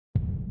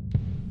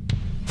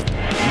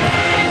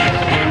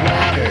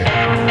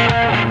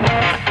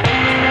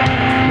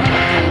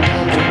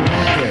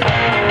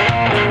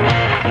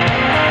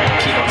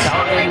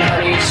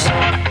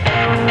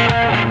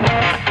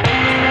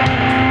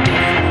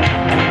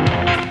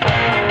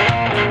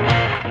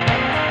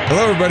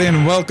Hello, everybody,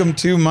 and welcome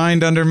to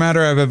Mind Under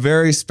Matter. I have a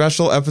very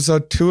special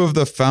episode. Two of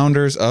the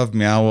founders of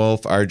Meow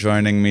Wolf are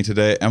joining me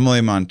today.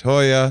 Emily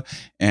Montoya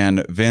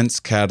and Vince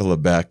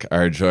Kadlubek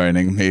are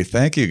joining me.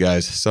 Thank you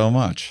guys so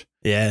much.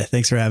 Yeah,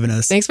 thanks for having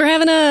us. Thanks for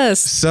having us.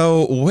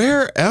 So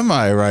where am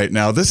I right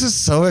now? This is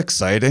so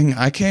exciting.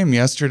 I came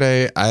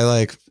yesterday.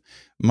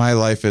 My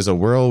life is a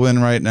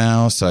whirlwind right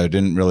now, so I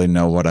didn't really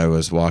know what I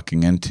was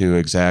walking into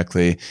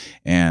exactly.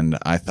 And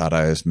I thought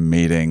I was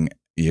meeting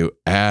you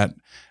at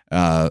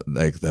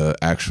the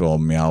actual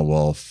Meow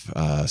Wolf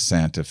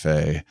Santa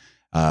Fe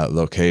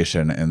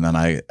location. And then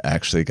I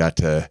actually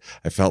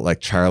I felt like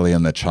Charlie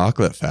in the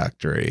Chocolate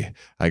Factory.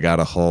 I got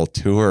a whole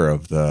tour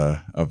of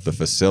the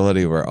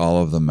facility where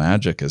all of the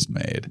magic is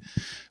made.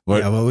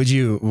 How would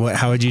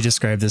you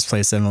describe this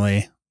place,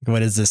 Emily?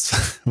 What is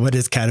this? What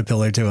is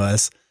Caterpillar to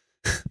us?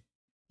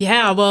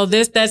 Yeah, well,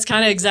 that's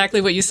kind of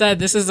exactly what you said.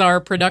 This is our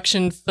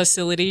production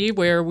facility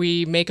where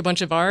we make a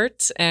bunch of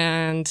art,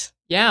 and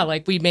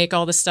we make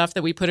all the stuff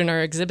that we put in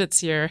our exhibits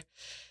here.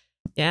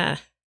 Yeah.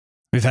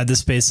 We've had this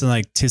space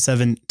in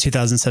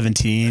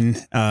 2017.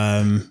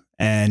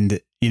 And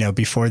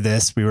before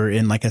this, we were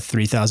in a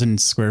 3,000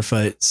 square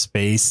foot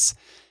space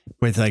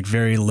with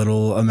very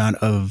little amount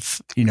of,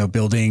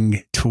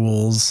 building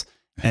tools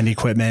and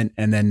equipment.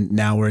 And then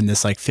now we're in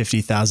this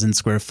 50,000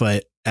 square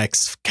foot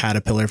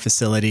Caterpillar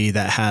facility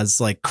that has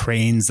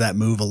cranes that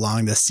move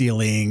along the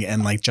ceiling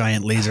and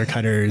giant laser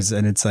cutters.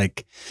 And it's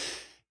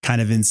kind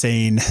of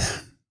insane.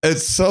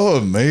 It's so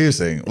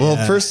amazing. Well,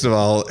 first of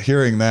all,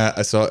 hearing that,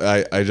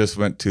 I just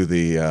went to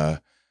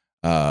the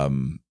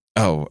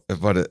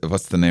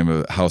what's the name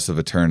of it? House of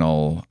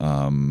Eternal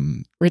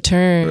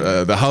Return.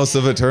 The House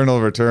of Eternal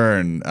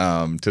Return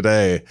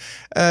today.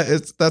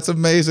 That's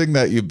amazing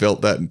that you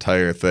built that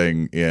entire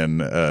thing in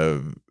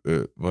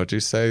what'd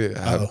you say?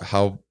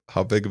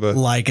 How big of a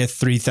a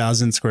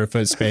 3,000 square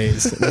foot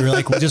space. We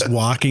were just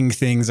walking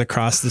things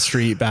across the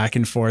street back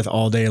and forth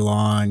all day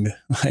long.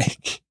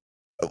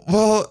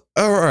 Well,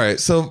 all right.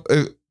 So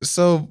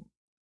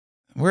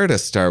where to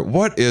start?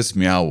 What is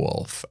Meow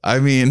Wolf? I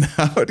mean,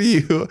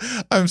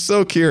 I'm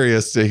so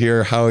curious to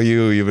hear how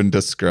you even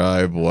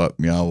describe what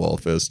Meow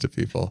Wolf is to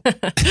people.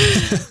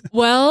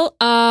 Well,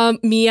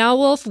 Meow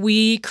Wolf,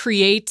 we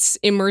create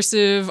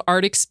immersive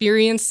art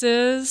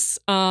experiences.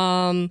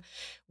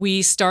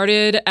 We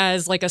started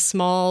as a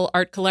small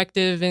art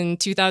collective in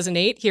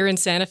 2008 here in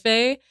Santa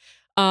Fe.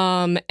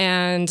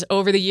 And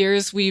over the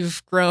years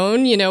we've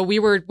grown. We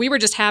were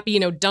just happy,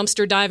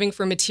 dumpster diving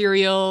for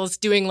materials,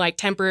 doing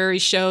temporary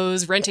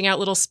shows, renting out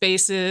little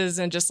spaces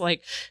and just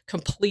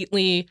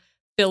completely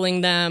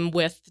filling them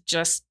with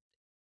just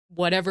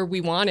whatever we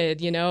wanted,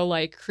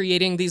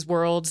 creating these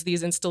worlds,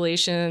 these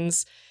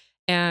installations.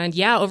 And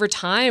over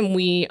time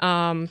we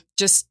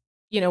just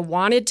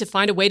wanted to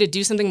find a way to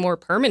do something more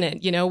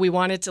permanent. We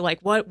wanted to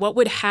what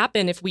would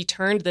happen if we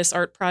turned this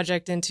art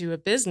project into a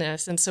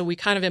business? And so we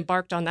kind of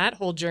embarked on that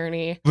whole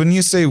journey. When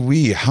you say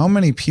we, how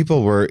many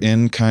people were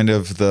in kind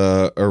of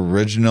the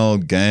original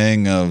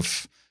gang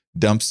of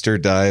dumpster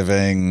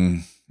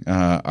diving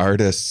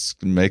artists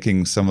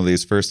making some of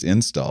these first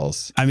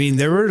installs? I mean,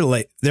 there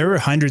were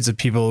hundreds of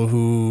people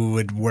who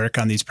would work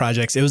on these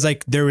projects. It was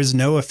there was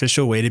no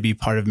official way to be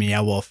part of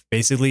Meow Wolf.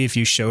 Basically, if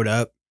you showed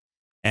up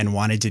and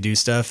wanted to do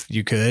stuff,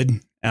 you could.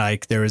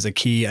 There was a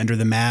key under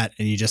the mat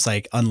and you just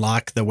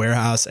unlock the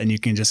warehouse and you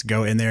can just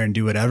go in there and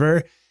do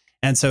whatever.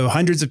 And so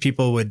hundreds of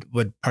people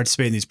would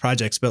participate in these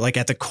projects. But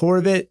at the core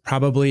of it,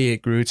 probably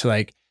it grew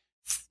to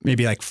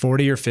maybe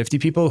 40 or 50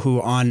 people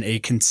who on a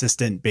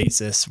consistent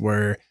basis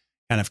were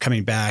kind of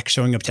coming back,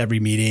 showing up to every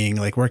meeting,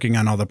 working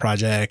on all the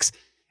projects.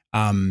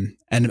 And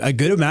a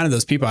good amount of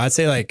those people, I'd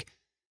say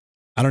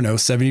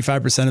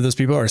 75% of those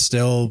people are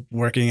still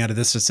working out of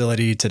this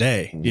facility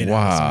today.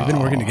 Wow. So we've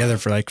been working together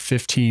for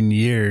 15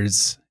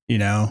 years,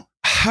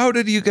 How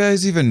did you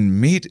guys even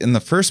meet in the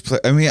first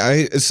place? I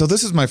mean, so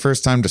this is my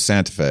first time to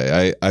Santa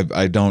Fe.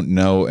 I don't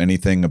know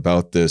anything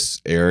about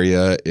this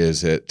area.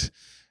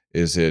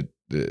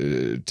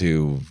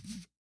 Do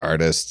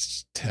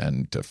artists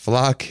tend to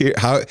flock here?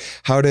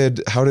 How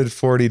did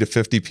 40 to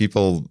 50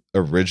 people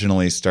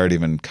originally start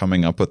even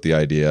coming up with the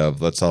idea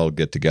of let's all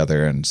get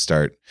together and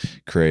start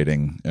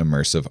creating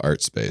immersive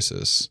art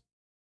spaces?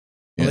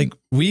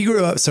 We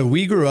grew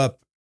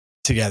up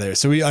together.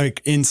 So we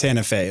in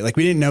Santa Fe. We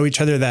didn't know each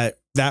other that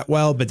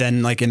well, but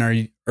then in our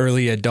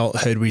early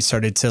adulthood we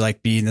started to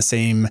be in the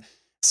same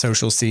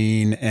social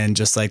scene and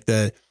just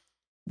the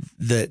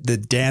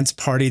dance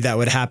party that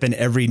would happen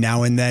every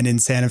now and then in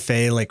Santa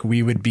Fe,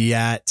 we would be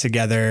at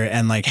together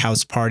and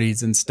house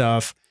parties and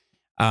stuff.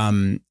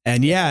 And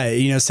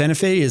Santa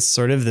Fe is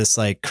sort of this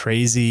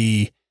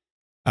crazy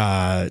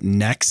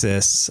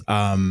nexus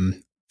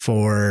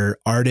for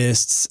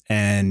artists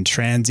and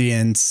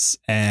transients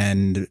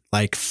and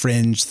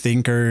fringe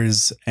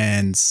thinkers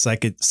and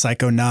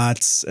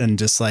psychonauts and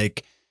just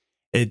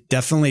it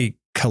definitely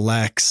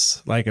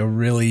collects a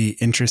really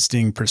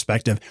interesting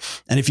perspective.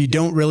 And if you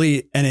don't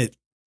really, I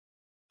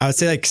would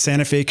say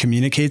Santa Fe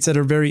communicates at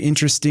a very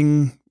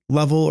interesting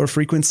level or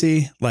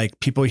frequency.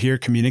 People here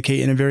communicate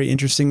in a very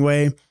interesting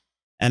way.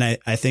 And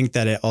I think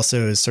that it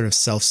also is sort of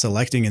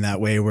self-selecting in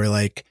that way where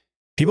like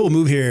people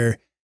move here,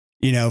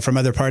 from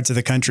other parts of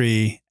the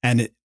country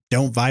and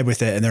don't vibe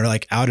with it. And they're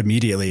like out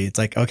immediately. It's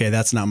like, okay,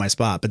 that's not my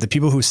spot. But the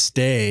people who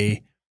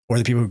stay or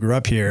the people who grew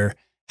up here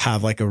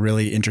have like a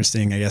really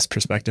interesting, I guess,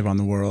 perspective on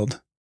the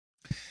world.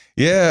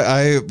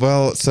 Yeah,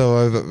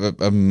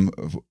 I'm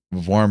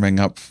warming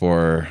up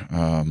for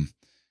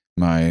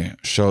my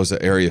shows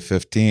at Area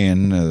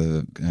 15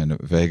 and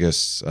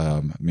Vegas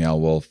Meow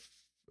Wolf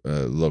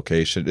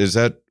location. Is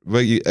that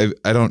what you?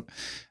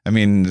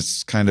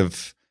 It's kind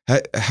of.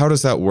 How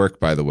does that work?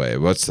 By the way,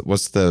 what's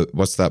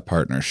that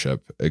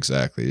partnership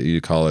exactly? You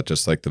call it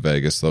just like the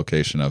Vegas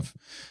location of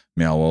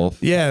Meow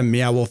Wolf? Yeah,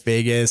 Meow Wolf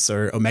Vegas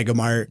or Omega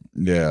Mart.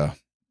 Yeah.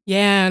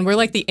 Yeah, and we're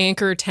like the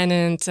anchor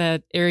tenant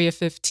at Area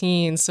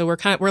 15, so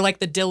we're like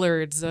the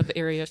Dillards of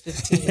Area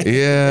 15.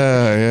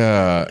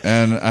 Yeah,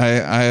 and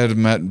I had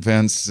met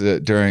Vince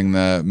during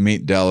the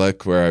Meet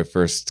Delic where I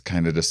first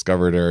kind of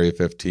discovered Area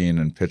 15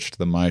 and pitched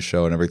them my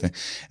show and everything.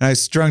 And I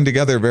strung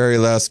together very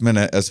last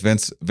minute as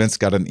Vince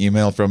got an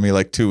email from me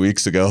like 2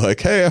 weeks ago,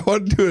 like, "Hey, I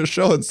want to do a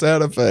show in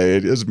Santa Fe.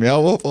 Is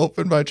Meow Wolf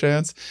open by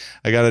chance?"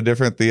 I got a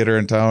different theater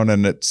in town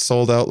and it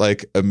sold out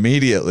like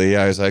immediately.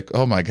 I was like,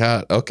 "Oh my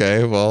God,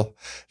 okay, well."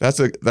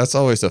 That's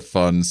always a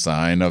fun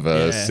sign of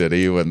a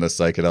city when the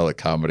psychedelic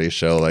comedy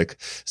show like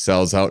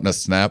sells out in a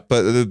snap.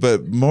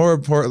 But more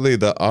importantly,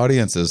 the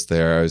audience is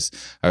there.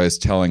 I was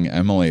telling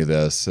Emily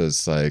this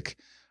is like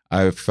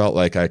I felt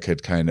like I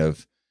could kind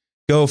of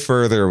go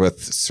further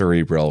with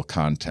cerebral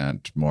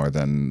content more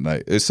than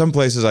like some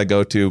places I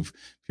go to.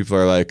 People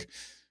are like,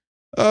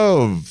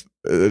 "Oh."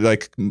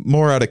 Like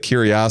more out of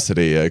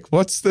curiosity, like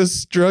what's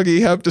this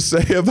druggie have to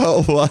say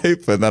about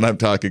life? And then I'm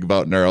talking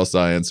about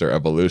neuroscience or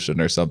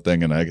evolution or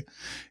something, and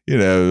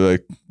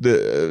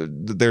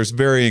there's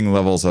varying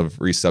levels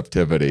of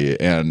receptivity.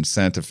 And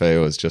Santa Fe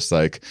was just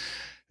like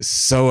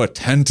so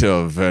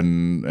attentive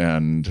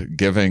and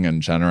giving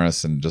and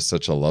generous, and just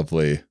such a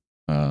lovely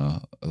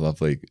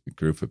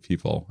group of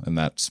people in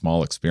that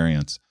small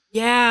experience.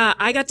 Yeah,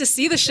 I got to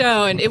see the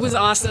show and it was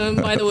awesome,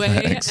 by the way.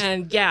 Thanks.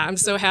 And yeah, I'm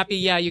so happy.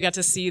 Yeah, you got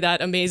to see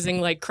that amazing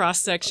like cross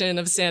section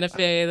of Santa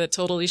Fe that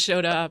totally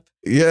showed up.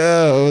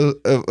 Yeah,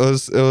 it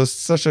was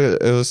such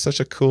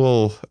a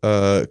cool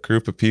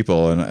group of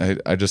people, and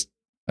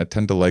I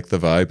tend to like the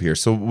vibe here.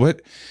 So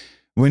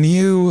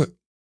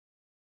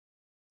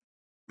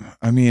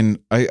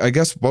I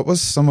guess what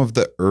was some of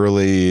the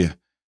early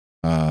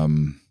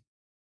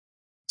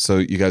so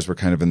you guys were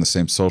kind of in the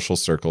same social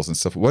circles and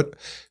stuff. What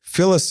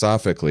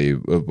philosophically,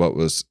 what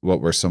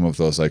were some of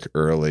those like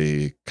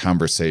early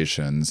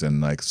conversations and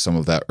like some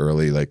of that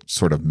early like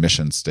sort of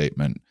mission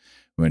statement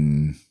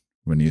when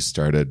you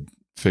started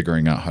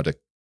figuring out how to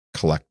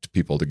collect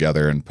people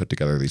together and put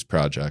together these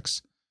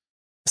projects?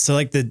 So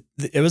like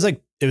it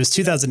was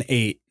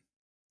 2008.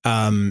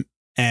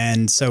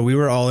 And so we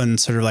were all in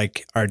sort of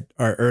like our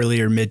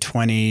early or mid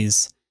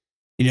 20s.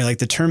 Like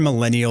the term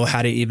millennial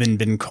hadn't even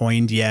been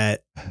coined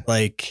yet.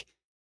 Like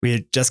we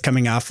had just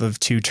coming off of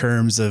 2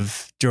 terms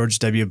of George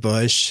W.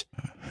 Bush.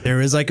 There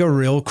was like a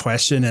real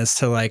question as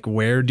to like,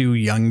 where do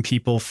young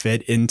people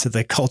fit into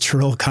the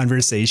cultural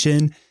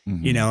conversation?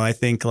 Mm-hmm. I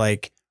think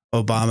like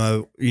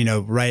Obama,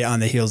 right on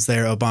the heels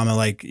there, Obama,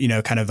 like,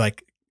 kind of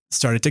like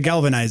started to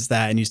galvanize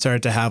that. And you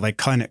started to have like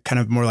kind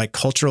of more like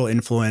cultural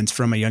influence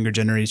from a younger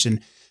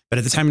generation. But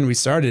at the time when we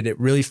started, it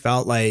really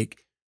felt like,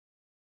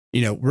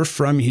 we're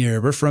from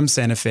here. We're from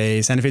Santa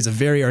Fe. Santa Fe is a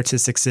very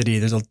artistic city.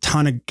 There's a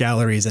ton of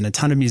galleries and a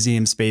ton of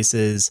museum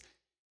spaces.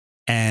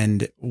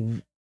 And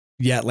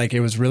yet, like,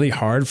 it was really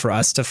hard for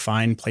us to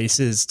find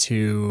places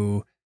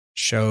to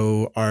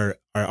show our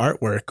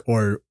artwork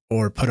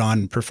or put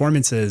on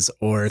performances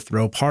or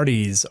throw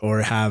parties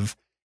or have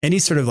any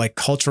sort of like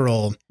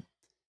cultural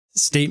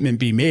statement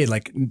be made.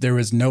 Like, there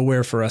was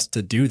nowhere for us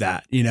to do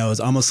that. It was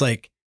almost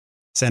like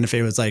Santa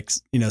Fe was like,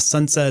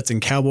 sunsets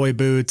and cowboy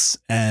boots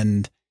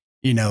and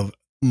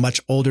much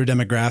older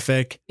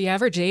demographic. The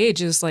average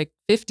age is like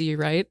 50,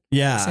 right?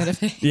 Yeah. Santa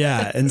Fe.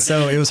 Yeah. And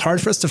so it was hard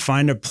for us to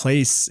find a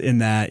place in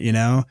that,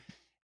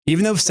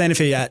 even though Santa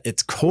Fe at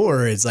its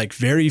core is like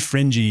very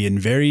fringy and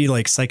very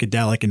like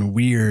psychedelic and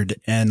weird.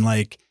 And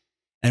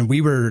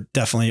we were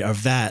definitely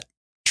of that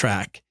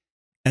track.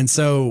 And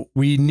so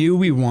we knew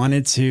we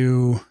wanted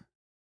to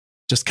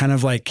just kind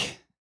of like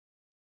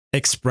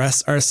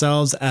express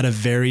ourselves at a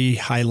very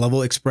high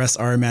level, express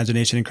our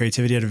imagination and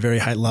creativity at a very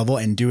high level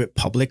and do it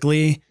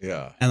publicly.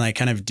 Yeah. And like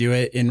kind of do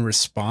it in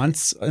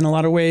response in a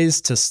lot of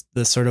ways to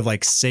the sort of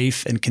like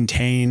safe and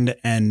contained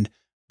and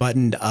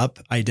buttoned up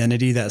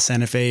identity that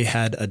Santa Fe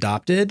had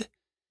adopted.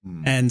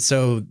 And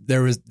so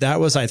that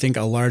was, I think,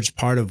 a large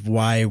part of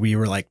why we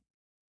were like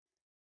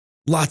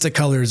lots of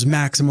colors,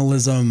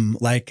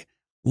 maximalism, like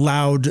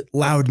loud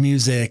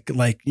music.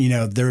 Like,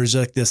 there was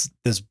like this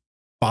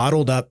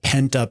bottled up,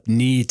 pent up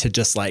need to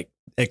just like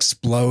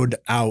explode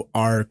out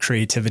our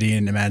creativity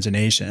and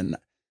imagination,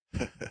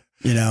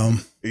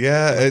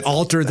 Yeah.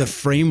 Alter the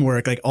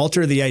framework, like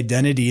alter the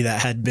identity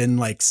that had been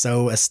like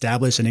so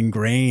established and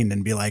ingrained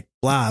and be like,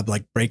 blah,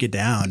 like break it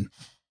down.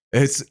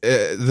 It's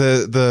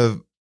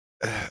the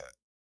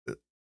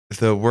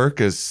the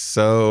work is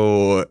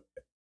so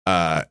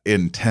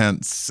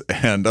intense,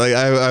 and like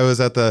I was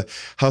at the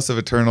House of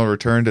Eternal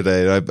Return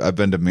today. I've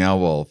been to Meow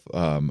Wolf.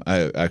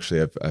 I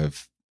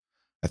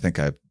think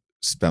I've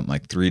spent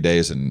like 3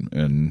 days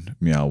in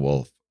Meow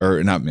Wolf,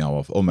 or not Meow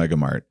Wolf, Omega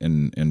Mart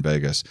in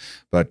Vegas.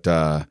 But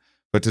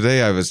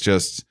today I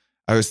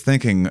was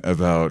thinking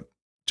about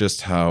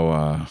just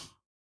how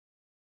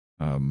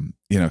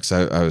because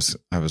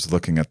I was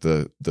looking at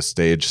the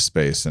stage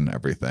space and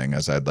everything,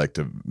 as I'd like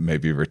to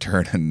maybe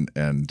return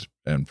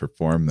and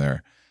perform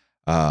there.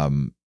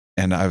 And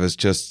I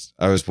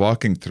was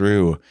walking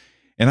through,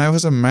 and I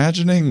was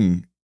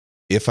imagining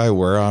if I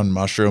were on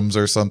mushrooms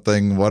or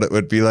something, what it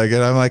would be like.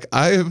 And I'm like,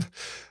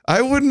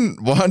 I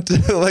wouldn't want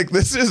to, like,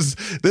 this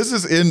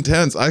is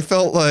intense. I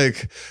felt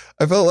like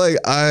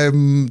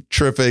I'm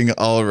tripping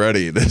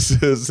already. This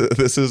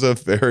is a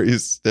very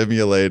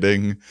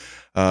stimulating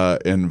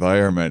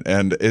environment,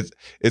 and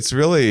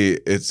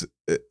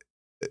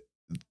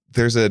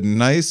there's a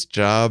nice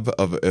job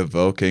of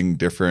evoking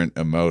different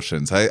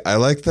emotions. I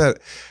like that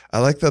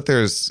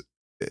there's,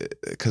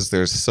 because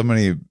there's so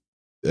many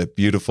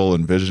beautiful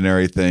and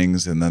visionary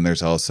things, and then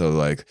there's also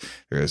like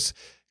there's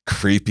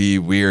creepy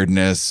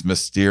weirdness,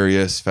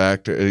 mysterious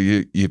factor.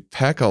 You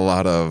pack a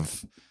lot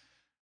of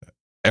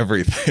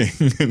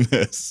everything in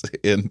this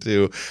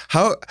into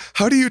how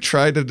do you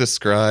try to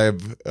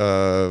describe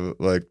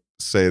like,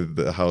 say,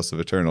 the House of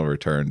Eternal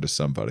Return to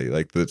somebody,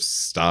 like the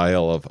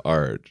style of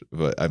art?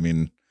 But I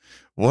mean,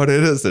 what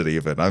is it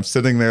even? I'm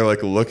sitting there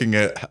like looking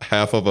at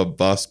half of a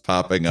bus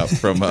popping up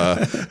from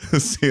a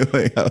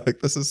ceiling. I'm like,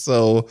 this is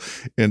so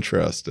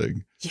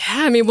interesting. Yeah,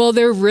 I mean, well,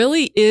 there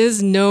really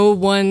is no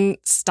one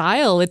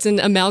style. It's an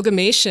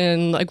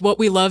amalgamation. Like, what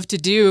we love to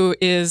do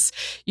is,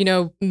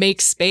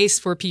 make space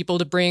for people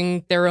to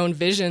bring their own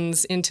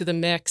visions into the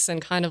mix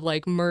and kind of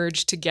like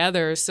merge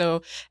together.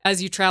 So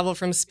as you travel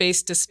from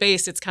space to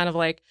space, it's kind of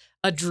like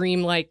a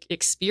dreamlike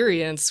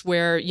experience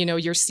where,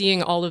 you're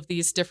seeing all of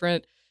these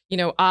different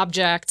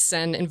objects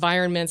and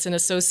environments and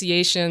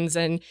associations,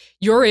 and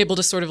you're able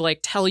to sort of like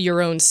tell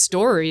your own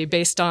story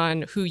based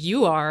on who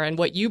you are and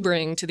what you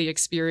bring to the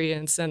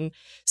experience. And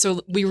so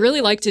we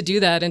really like to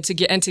do that, and to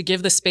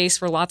give the space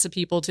for lots of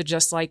people to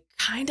just like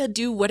kind of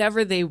do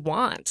whatever they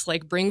want,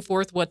 like bring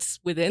forth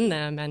what's within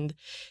them, and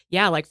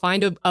like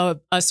find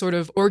a sort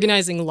of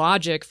organizing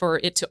logic for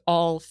it to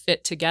all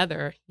fit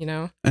together,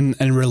 and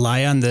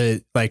rely on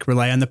the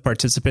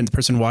participant, the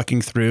person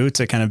walking through,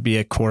 to kind of be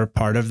a core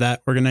part of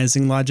that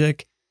organizing logic.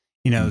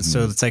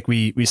 So it's like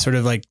we sort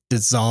of like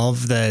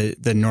dissolve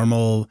the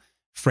normal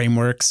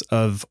frameworks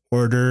of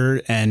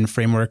order and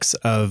frameworks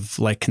of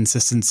like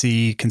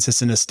consistency,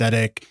 consistent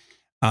aesthetic.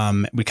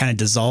 We kind of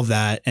dissolve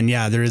that, and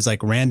there is like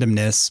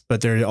randomness,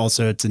 but there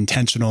also, it's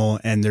intentional,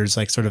 and there's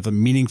like sort of a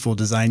meaningful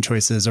design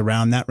choices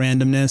around that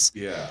randomness.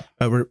 Yeah.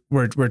 But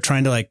we're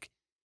trying to like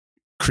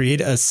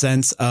create a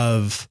sense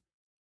of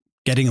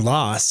getting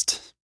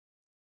lost,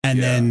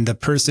 and then the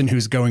person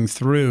who's going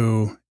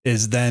through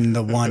is then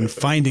the one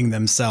finding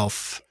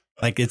themselves.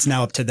 Like, it's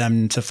now up to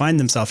them to find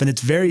themselves. And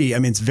it's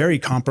very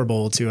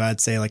comparable to,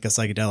 I'd say, like a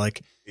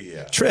psychedelic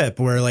trip,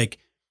 where like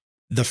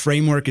the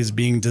framework is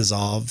being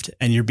dissolved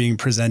and you're being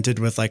presented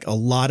with like a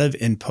lot of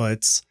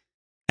inputs,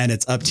 and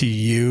it's up to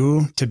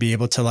you to be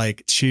able to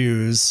like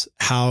choose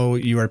how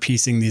you are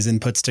piecing these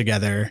inputs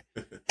together.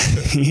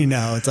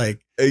 It's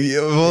like,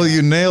 well,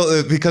 you nail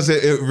it, because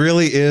it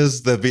really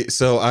is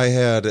so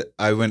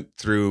I went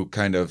through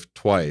kind of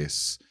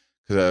twice,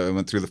 because I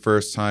went through the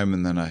first time,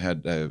 and then I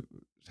had to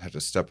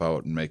step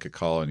out and make a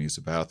call and use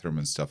the bathroom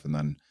and stuff, and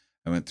then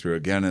I went through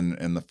again,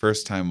 and the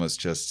first time was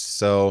just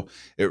so,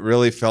 it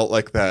really felt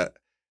like that.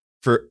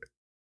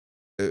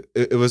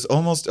 It was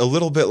almost a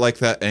little bit like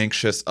that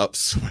anxious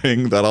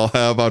upswing that I'll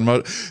have on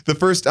the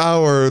first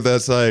hour.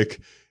 That's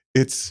like,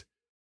 it's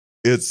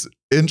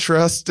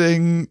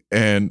interesting,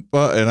 and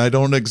I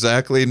don't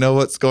exactly know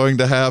what's going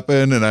to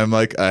happen, and I'm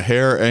like a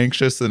hair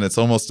anxious, and it's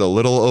almost a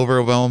little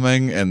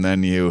overwhelming, and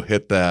then you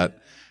hit that,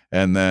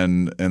 and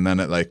then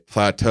it like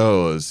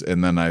plateaus,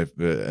 and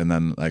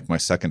then like my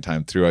second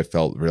time through, I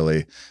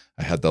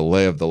had the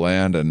lay of the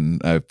land,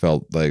 and I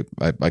felt like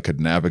I could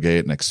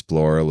navigate and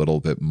explore a little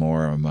bit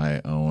more on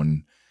my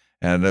own.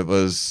 And it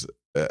was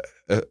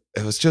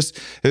just,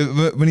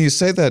 when you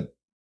say that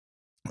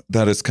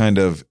it's kind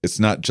of, it's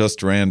not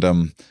just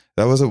random.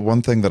 That was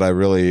one thing that I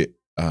really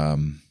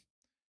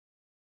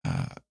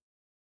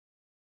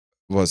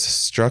was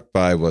struck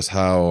by, was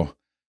how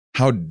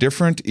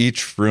different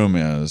each room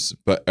is.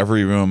 But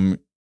every room,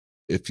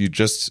 if you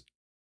just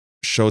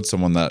showed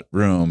someone that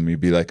room, you'd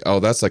be like, oh,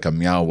 that's like a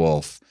Meow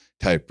Wolf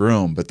type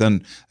room. But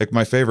then, like,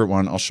 my favorite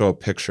one, I'll show a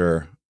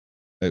picture.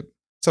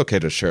 It's okay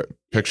to share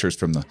pictures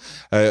from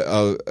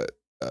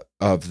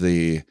of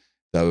the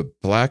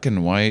black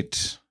and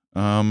white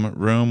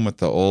room with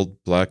the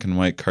old black and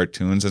white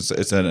cartoons.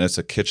 It's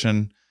a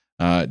kitchen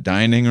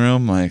dining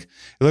room. Like,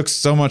 it looks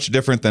so much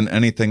different than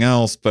anything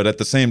else, but at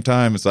the same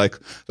time, it's like,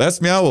 that's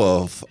Meow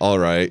Wolf, all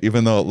right,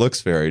 even though it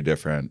looks very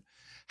different.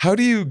 how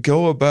do you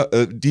go about?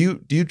 Do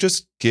you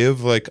just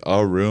give like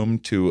a room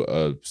to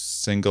a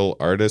single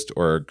artist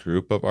or a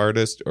group of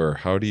artists, or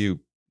how do you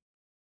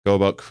go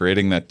about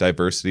creating that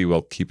diversity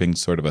while keeping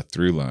sort of a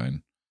through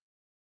line?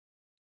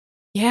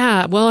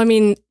 Yeah, well, I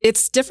mean,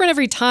 it's different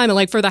every time.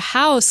 Like for the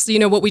house,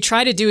 what we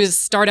try to do is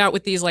start out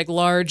with these like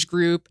large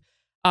group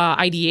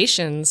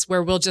ideations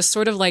where we'll just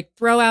sort of like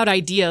throw out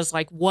ideas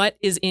like what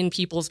is in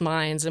people's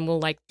minds, and we'll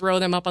like throw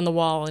them up on the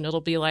wall, and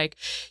it'll be like,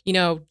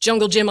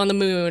 jungle gym on the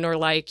moon, or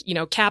like,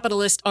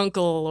 capitalist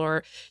uncle,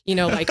 or,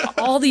 like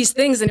all these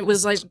things. And it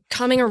was like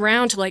coming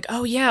around to like,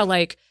 oh yeah,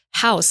 like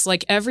house,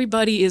 like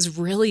everybody is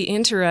really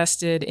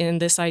interested in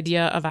this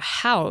idea of a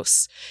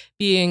house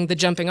being the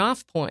jumping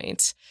off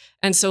point.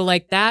 And so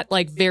like that,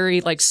 like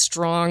very like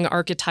strong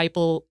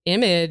archetypal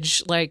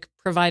image, like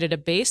provided a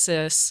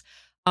basis.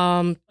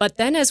 But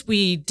then as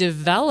we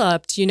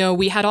developed,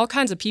 we had all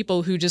kinds of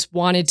people who just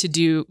wanted to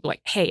do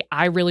like, hey,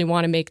 I really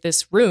want to make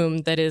this room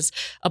that is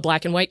a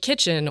black and white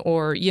kitchen,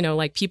 or,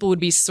 like people would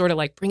be sort of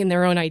like bringing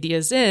their own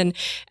ideas in.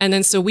 And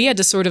then so we had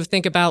to sort of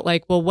think about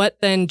like, well,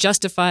 what then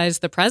justifies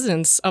the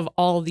presence of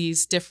all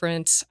these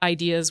different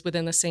ideas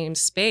within the same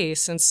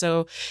space? And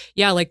so,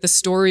 yeah, like the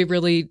story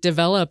really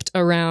developed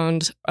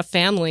around a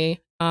family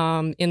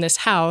in this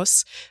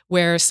house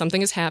where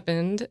something has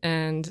happened,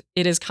 and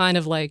it has kind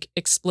of like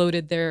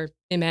exploded their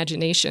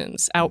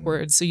imaginations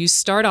outwards. So you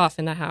start off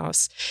in the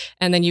house,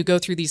 and then you go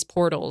through these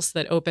portals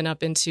that open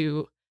up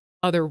into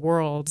other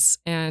worlds.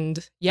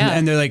 And yeah.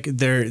 And they're like,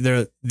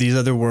 they're these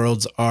other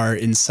worlds are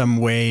in some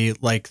way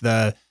like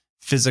the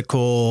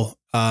physical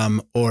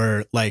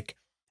or like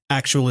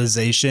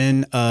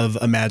actualization of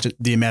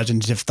the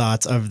imaginative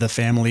thoughts of the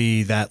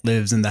family that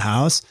lives in the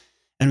house.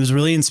 And was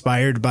really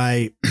inspired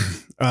by,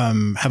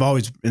 have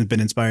always been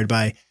inspired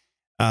by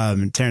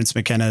Terence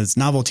McKenna's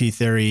novelty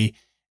theory,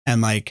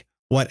 and like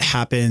what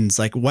happens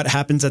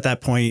at that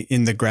point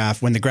in the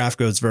graph when the graph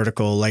goes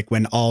vertical, like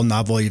when all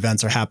novel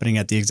events are happening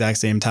at the exact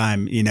same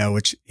time,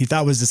 which he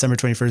thought was December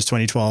 21st,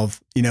 2012,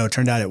 it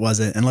turned out it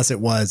wasn't, unless it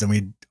was, and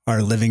we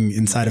are living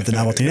inside of the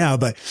novelty now.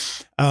 But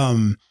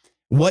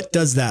what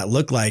does that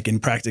look like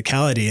in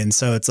practicality? And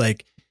so it's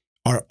like,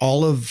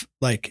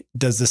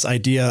 does this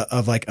idea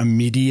of like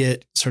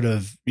immediate sort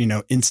of,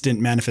 instant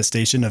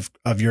manifestation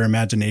of your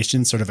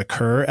imagination sort of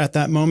occur at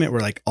that moment where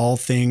like all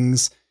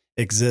things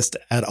exist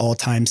at all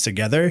times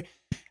together,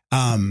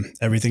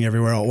 everything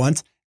everywhere all at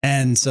once?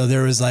 And so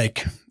there was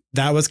like,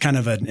 that was kind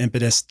of an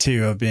impetus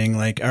too of being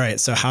like, all right,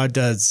 so how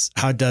does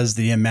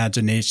the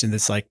imagination,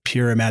 this like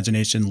pure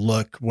imagination,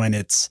 look when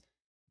it's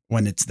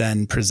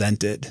then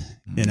presented,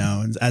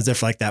 as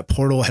if like that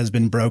portal has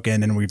been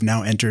broken and we've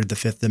now entered the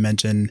fifth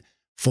dimension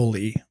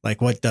fully.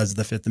 Like, what does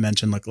the fifth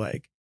dimension look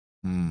like?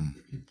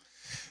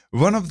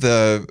 One of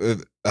the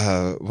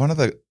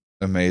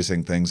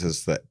amazing things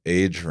is the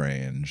age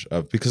range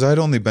of, because I'd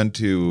only been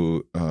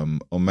to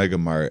Omega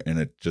Mart, and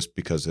it just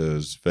because it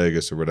was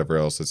Vegas or whatever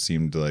else, it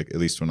seemed like, at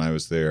least when I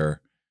was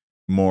there,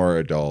 more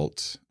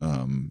adult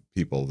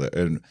people that,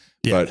 and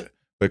yeah.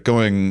 But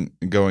going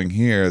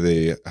here,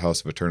 the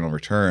House of Eternal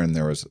Return,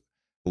 there was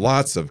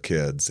lots of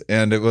kids,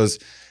 and it was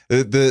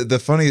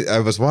the funny. I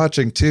was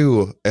watching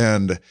too,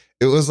 and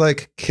it was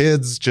like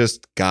kids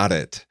just got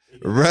it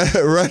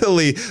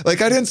readily.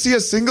 Like I didn't see a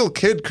single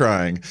kid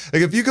crying.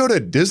 Like if you go to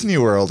Disney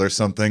World or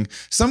something,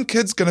 some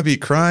kid's gonna be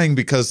crying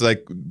because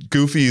like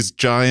Goofy's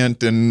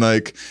giant and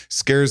like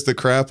scares the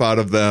crap out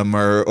of them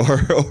or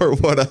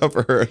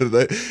whatever.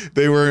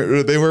 They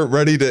weren't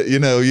ready to,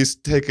 you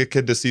take a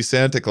kid to see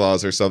Santa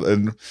Claus or something,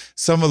 and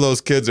some of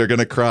those kids are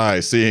gonna cry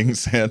seeing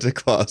Santa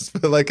Claus.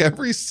 But like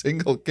every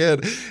single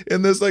kid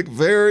in this like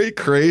very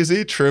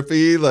crazy,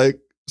 trippy, like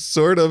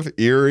sort of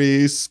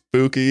eerie,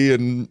 spooky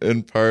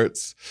in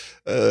parts,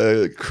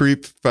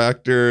 creep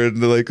factor,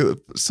 and like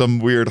some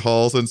weird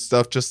halls and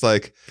stuff. Just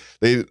like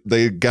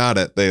they got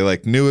it. They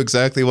like knew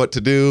exactly what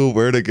to do,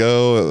 where to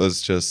go. It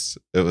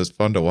was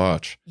fun to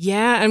watch.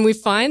 Yeah, and we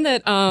find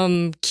that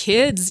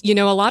kids, a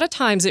lot of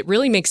times it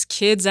really makes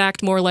kids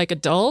act more like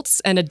adults,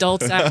 and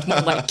adults act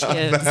more like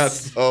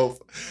kids.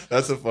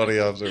 That's a funny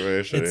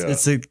observation.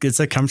 It's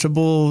a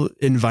comfortable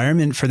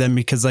environment for them,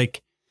 because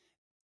like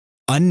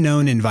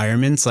unknown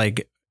environments,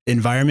 like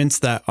environments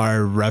that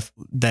are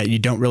that you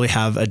don't really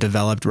have a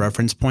developed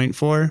reference point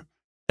for,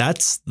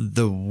 that's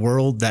the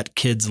world that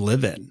kids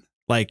live in.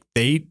 Like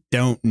they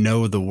don't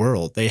know the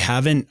world. They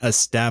haven't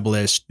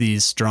established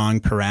these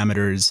strong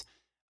parameters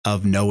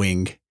of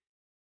knowing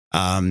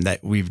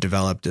that we've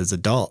developed as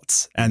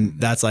adults. And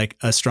that's like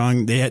a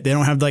strong, they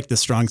don't have like the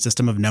strong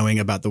system of knowing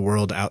about the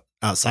world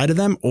outside of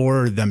them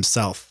or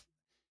themselves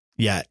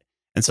yet.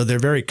 And so they're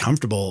very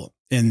comfortable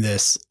in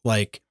this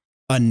like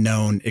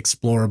unknown,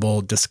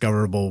 explorable,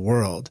 discoverable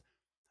world.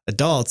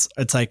 Adults,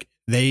 it's like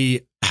they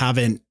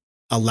haven't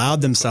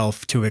allowed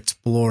themselves to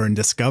explore and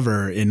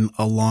discover in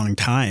a long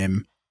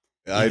time.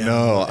 I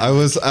know. I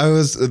was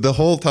the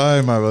whole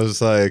time I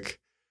was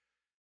like,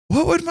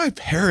 what would my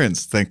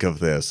parents think of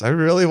this? I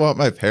really want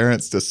my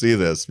parents to see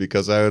this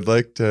because I would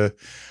like to.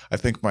 I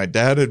think my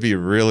dad would be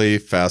really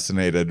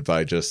fascinated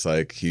by just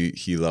like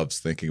he loves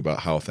thinking about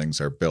how things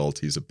are built.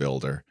 He's a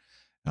builder.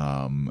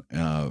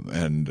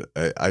 And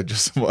I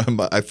just,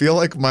 I feel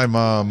like my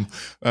mom,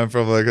 I'm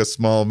from like a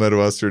small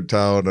Midwestern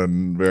town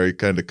and very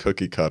kind of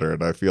cookie cutter.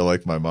 And I feel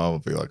like my mom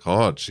would be like,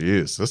 oh,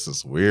 geez, this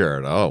is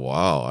weird. Oh,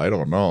 wow. I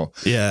don't know.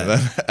 Yeah. And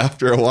then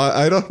after a while,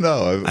 I don't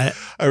know.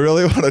 I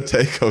really want to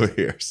take them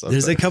here. Sometime.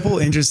 There's a couple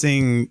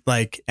interesting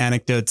like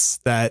anecdotes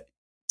that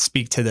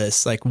speak to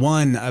this. Like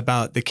one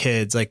about the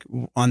kids, like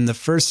on the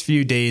first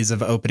few days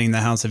of opening the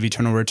House of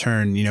Eternal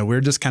Return, you know,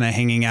 we're just kind of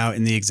hanging out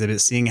in the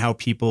exhibit, seeing how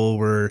people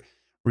were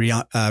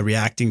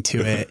reacting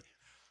to it.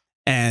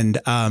 And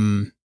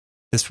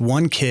this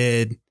one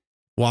kid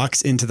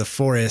walks into the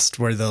forest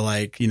where the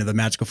like, you know, the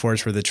magical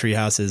forest where the tree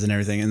house is and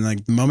everything. And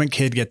like the moment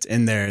kid gets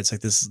in there, it's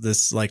like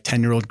this like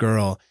 10-year-old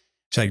girl,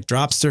 she like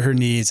drops to her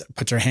knees,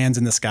 puts her hands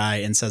in the sky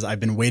and says, I've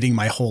been waiting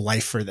my whole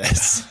life for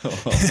this.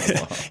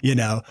 You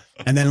know?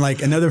 And then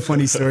like another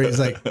funny story is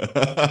like,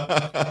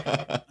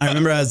 I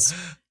remember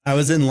I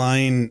was in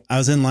line, or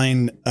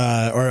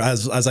I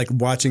was like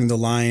watching the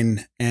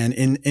line, and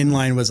in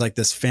line was like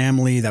this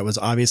family that was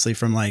obviously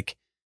from like,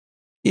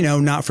 you know,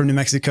 not from New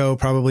Mexico,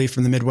 probably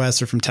from the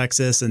Midwest or from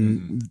Texas.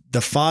 And the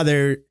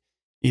father,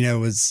 you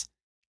know, it's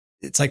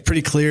like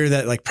pretty clear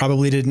that like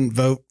probably didn't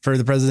vote for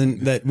the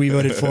president that we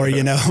voted for,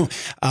 you know,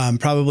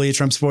 probably a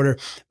Trump supporter,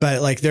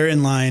 but like they're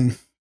in line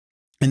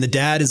and the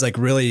dad is like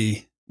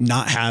really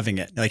not having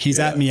it. Like he's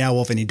at Meow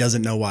Wolf and he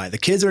doesn't know why. The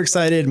kids are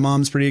excited.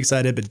 Mom's pretty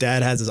excited, but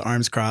dad has his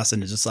arms crossed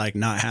and is just like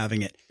not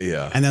having it.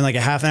 Yeah. And then like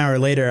a half an hour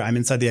later, I'm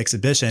inside the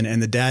exhibition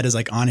and the dad is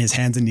like on his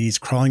hands and knees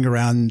crawling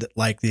around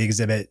like the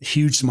exhibit,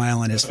 huge smile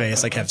on his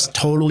face, like has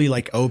totally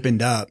like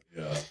opened up.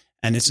 Yeah.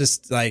 And it's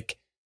just like,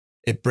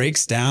 it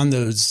breaks down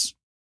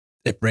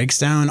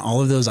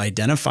all of those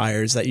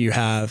identifiers that you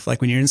have.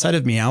 Like when you're inside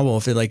of Meow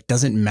Wolf, it like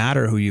doesn't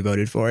matter who you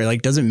voted for. It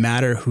like doesn't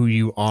matter who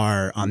you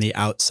are on the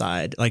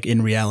outside, like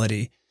in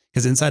reality.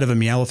 Because inside of a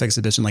Meow Wolf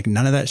exhibition, like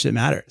none of that shit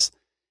matters.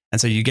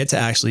 And so you get to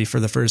actually, for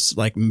the first,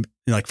 like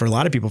for a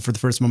lot of people, for the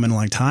first moment in a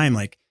long time,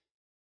 like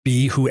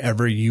be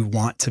whoever you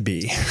want to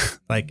be,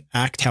 like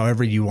act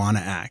however you want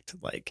to act.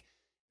 Like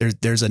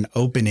there's an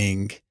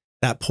opening.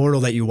 That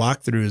portal that you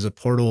walk through is a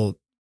portal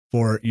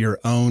for your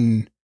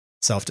own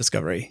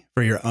self-discovery,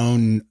 for your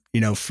own,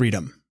 you know,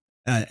 freedom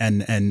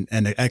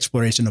and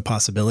exploration of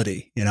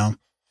possibility, you know?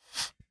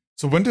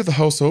 So when did the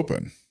house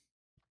open?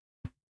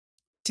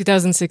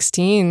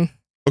 2016.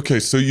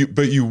 Okay, so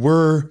you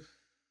were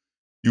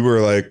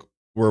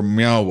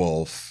Meow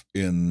Wolf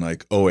in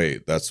like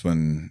 2008. That's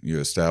when you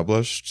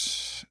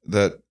established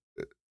that.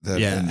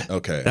 Yeah.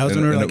 Okay. That was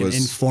when we were like an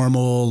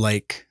informal,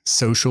 like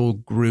social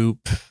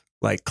group,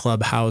 like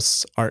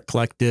clubhouse art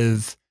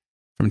collective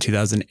from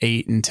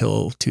 2008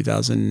 until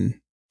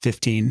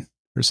 2015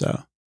 or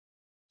so.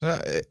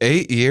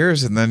 8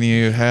 years, and then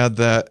you had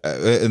that,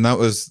 and that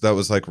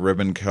was like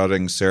ribbon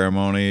cutting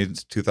ceremony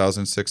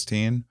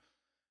 2016.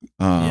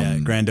 Yeah,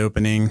 grand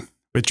opening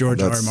with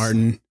George R.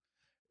 Martin,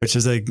 which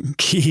is a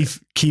key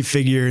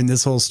figure in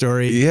this whole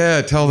story.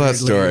 Yeah, tell that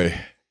story.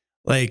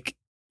 Like,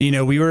 you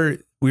know, we were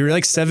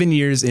like 7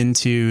 years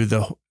into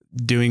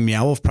doing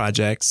Meow Wolf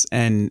projects,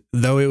 and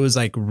though it was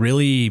like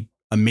really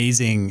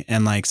amazing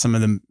and like some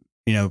of the,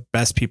 you know,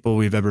 best people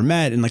we've ever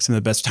met and like some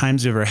of the best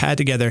times we've ever had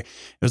together, it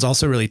was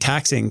also really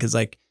taxing because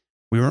like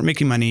we weren't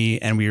making money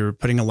and we were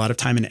putting a lot of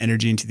time and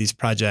energy into these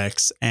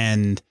projects,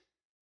 and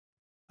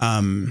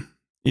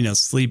you know,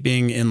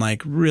 sleeping in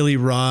like really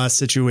raw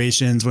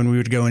situations when we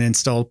would go and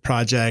install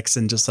projects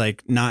and just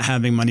like not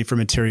having money for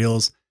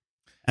materials.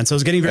 And so it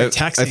was getting very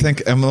taxing. I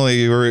think,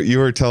 Emily, you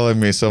were telling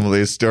me some of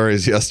these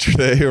stories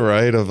yesterday,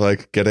 right? Of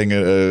like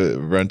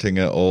renting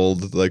an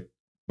old like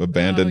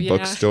abandoned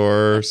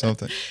bookstore or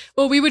something.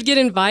 Well, we would get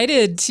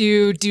invited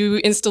to do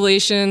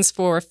installations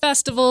for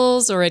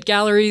festivals or at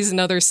galleries in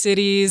other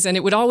cities. And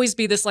it would always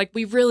be this like,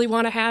 we really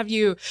want to have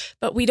you,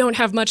 but we don't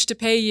have much to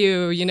pay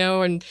you, you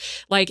know, and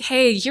like,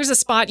 hey, here's a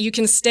spot you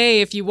can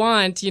stay if you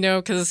want, you know,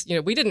 because, you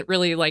know, we didn't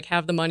really like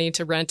have the money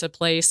to rent a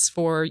place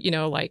for, you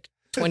know, like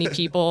 20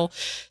 people.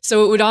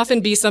 So it would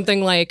often be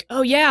something like,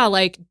 oh yeah,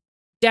 like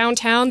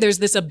downtown, there's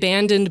this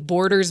abandoned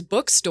Borders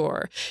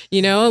bookstore,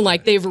 you know,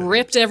 like they've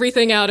ripped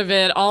everything out of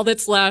it. All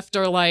that's left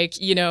are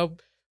like, you know,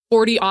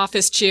 40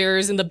 office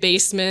chairs in the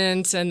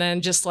basement. And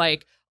then just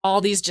like all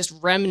these just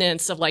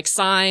remnants of like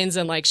signs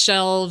and like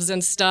shelves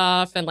and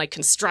stuff and like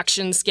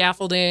construction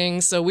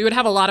scaffolding. So we would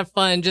have a lot of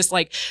fun just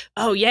like,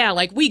 oh yeah,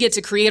 like we get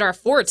to create our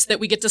forts that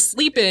we get to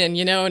sleep in,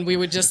 you know, and we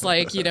would just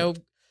like, you know,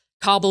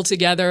 cobble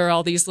together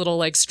all these little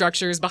like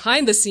structures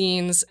behind the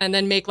scenes and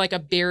then make like a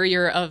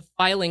barrier of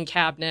filing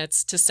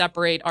cabinets to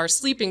separate our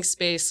sleeping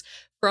space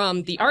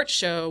from the art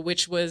show,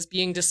 which was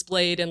being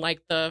displayed in like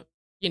the,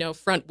 you know,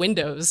 front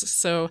windows.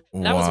 So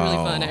that was really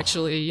fun,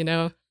 actually, you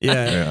know?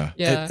 Yeah.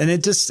 Yeah. And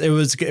it got to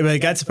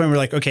the point where we're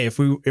like, okay, if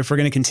we're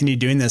going to continue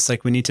doing this,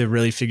 like we need to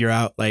really figure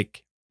out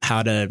like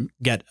how to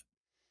get,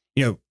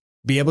 you know,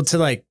 be able to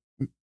like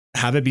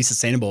have it be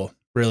sustainable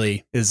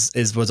really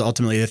was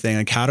ultimately the thing.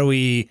 Like, how do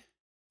we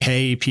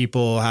pay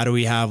people? How do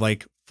we have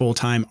like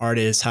full-time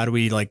artists? How do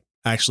we like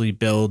actually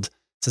build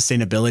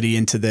sustainability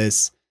into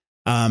this?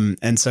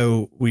 And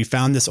so we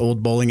found this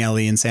old bowling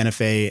alley in Santa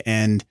Fe,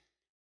 and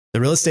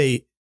the real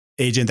estate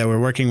agent that we're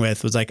working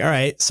with was like, all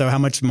right, so how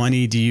much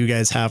money do you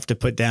guys have to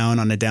put down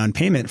on a down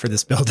payment for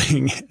this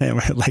building? And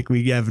we're like,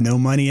 we have no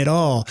money at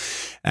all,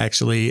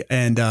 actually.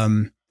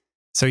 And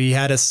so he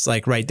had us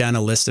like write down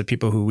a list of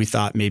people who we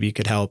thought maybe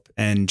could help.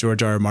 And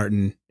George R. R.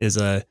 Martin is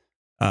a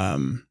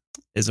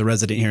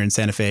resident here in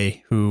Santa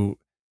Fe who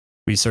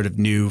we sort of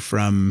knew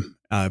from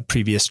a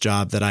previous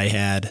job that I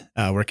had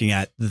working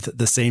at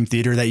the same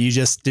theater that you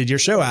just did your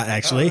show at,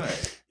 actually. Oh,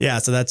 nice. Yeah,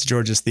 so that's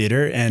George's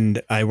theater,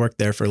 and I worked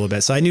there for a little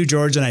bit. So I knew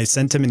George, and I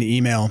sent him an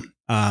email.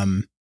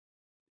 Do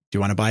you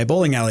want to buy a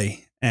bowling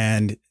alley?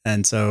 And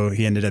so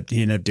he ended up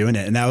doing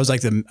it, and that was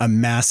like a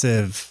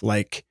massive,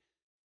 like,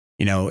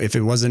 you know, if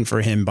it wasn't for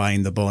him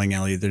buying the bowling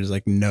alley, there's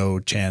like no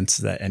chance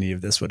that any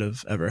of this would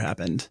have ever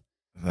happened.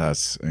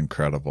 That's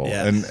incredible.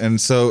 Yeah. And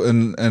so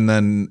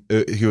then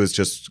he was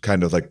just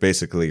kind of like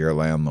basically your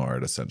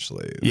landlord,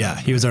 essentially. Yeah,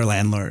 he was our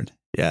landlord.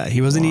 Yeah,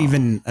 he wasn't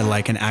even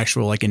like an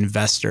actual like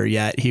investor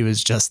yet. He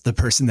was just the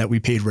person that we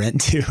paid rent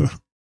to.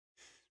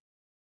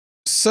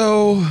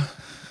 So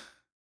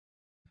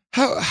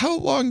how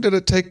long did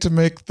it take to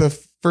make the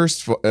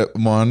first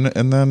one?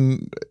 And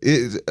then,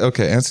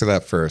 answer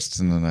that first.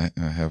 And then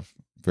I have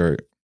very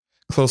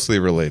closely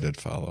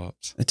related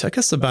follow-ups. It took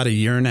us about 1.5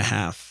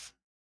 years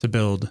to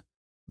build.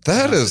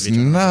 That is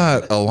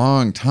not a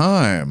long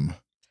time.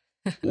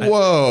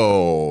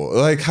 Whoa.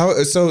 Like how,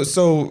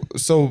 so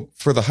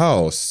for the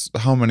house,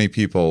 how many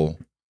people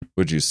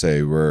would you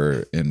say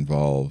were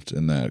involved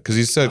in that? Cause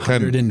you said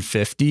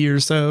 150 or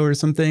so or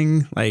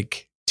something,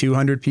 like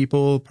 200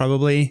 people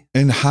probably.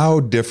 And how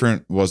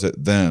different was it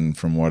then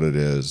from what it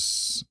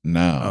is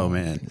now? Oh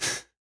man.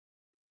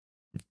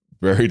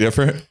 Very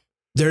different.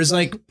 There's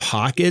like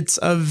pockets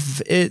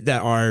of it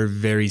that are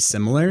very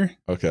similar.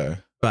 Okay.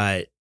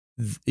 But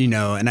you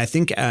know, and I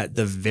think at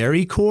the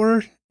very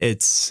core,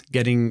 it's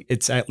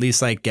at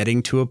least like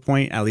getting to a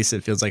point, at least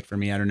it feels like for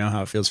me. I don't know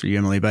how it feels for you,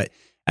 Emily, but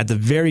at the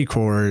very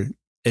core,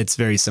 it's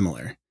very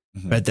similar.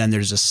 Mm-hmm. But then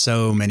there's just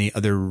so many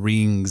other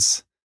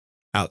rings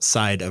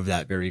outside of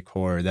that very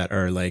core that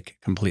are like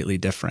completely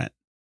different.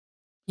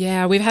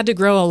 Yeah, we've had to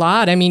grow a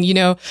lot. I mean, you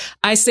know,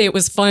 I say it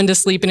was fun to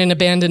sleep in an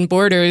abandoned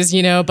borders,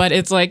 you know, but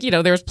it's like, you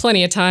know, there's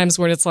plenty of times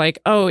when it's like,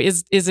 oh,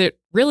 is it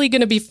really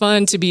going to be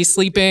fun to be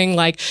sleeping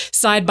like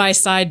side by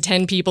side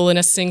 10 people in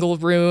a single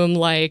room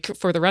like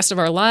for the rest of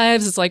our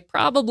lives? It's like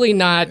probably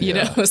not, you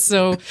know.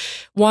 So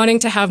wanting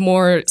to have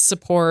more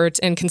support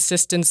and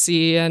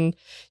consistency, and,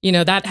 you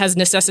know, that has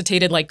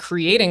necessitated like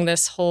creating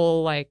this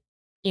whole like,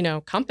 you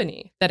know,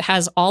 company that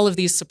has all of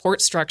these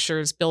support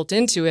structures built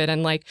into it.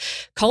 And like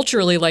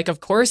culturally, like, of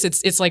course,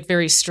 it's like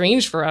very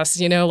strange for us,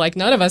 you know, like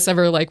none of us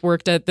ever like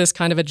worked at this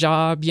kind of a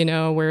job, you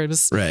know, where it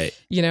was, right,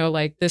 you know,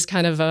 like this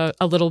kind of a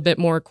little bit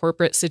more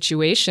corporate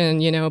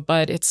situation, you know,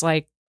 but it's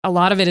like a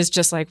lot of it is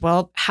just like,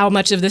 well, how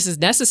much of this is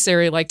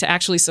necessary, like to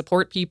actually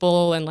support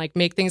people and like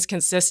make things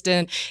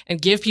consistent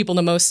and give people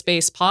the most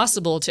space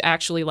possible to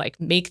actually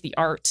like make the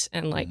art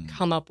and like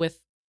come up with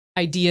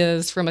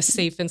ideas from a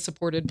safe and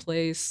supported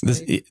place.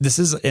 This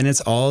is, and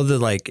it's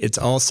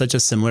all such a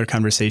similar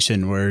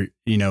conversation where,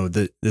 you know,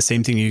 the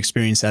same thing you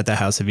experience at the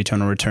House of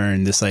Eternal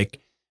Return, this like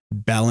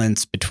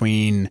balance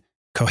between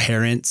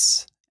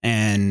coherence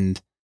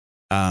and,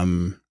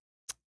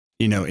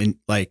 you know, in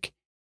like,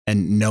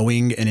 and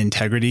knowing and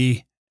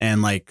integrity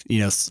and like, you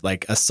know,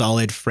 like a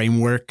solid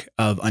framework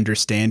of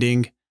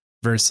understanding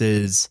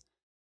versus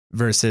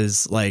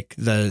like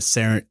the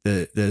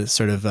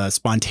sort of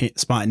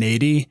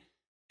spontaneity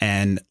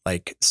and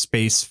like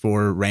space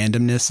for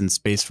randomness and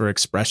space for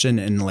expression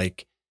and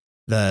like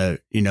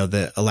the, you know,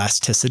 the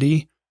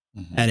elasticity.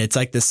 Mm-hmm. And it's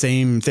like the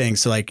same thing.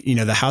 So like, you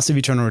know, the House of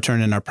Eternal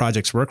Return and our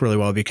projects work really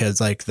well because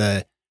like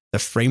the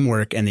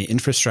framework and the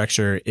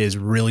infrastructure is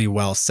really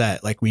well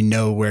set. Like we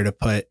know where to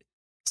put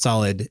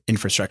solid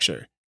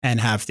infrastructure and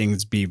have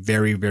things be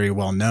very, very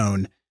well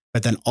known.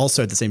 But then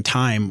also at the same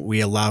time,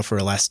 we allow for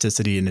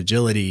elasticity and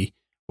agility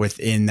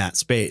within that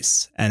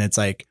space. And it's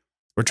like,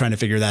 we're trying to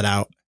figure that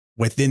out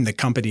within the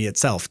company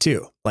itself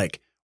too. Like,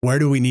 where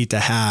do we need to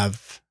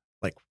have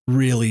like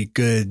really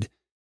good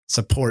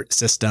support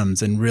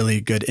systems and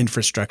really good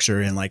infrastructure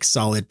and like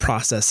solid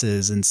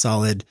processes and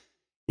solid,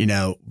 you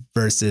know,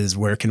 versus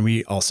where can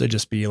we also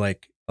just be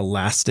like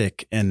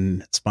elastic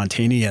and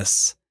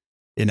spontaneous,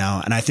 you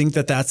know? And I think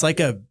that's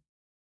a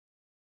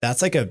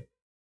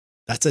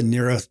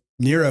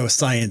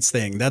neuroscience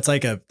thing. That's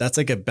like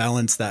a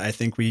balance that I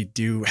think we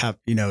do have,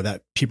 you know,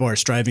 that people are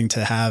striving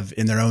to have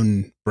in their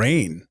own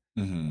brain.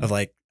 Mm-hmm. Of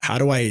like, how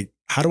do I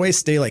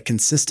stay like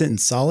consistent and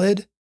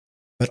solid,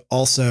 but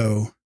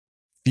also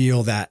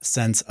feel that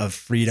sense of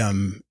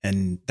freedom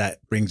and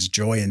that brings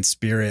joy and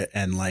spirit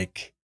and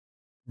like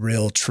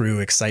real true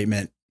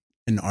excitement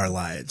in our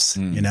lives,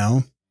 you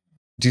know?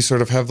 Do you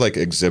sort of have like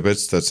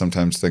exhibits that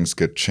sometimes things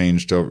get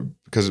changed over?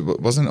 Because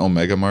wasn't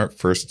Omega Mart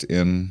first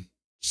in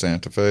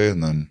Santa Fe,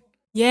 and then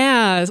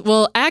Yeah.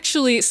 Well,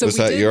 actually, so was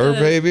we that did your the-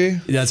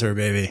 baby? That's her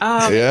baby.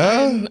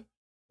 Yeah.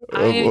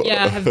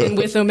 I have been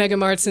with Omega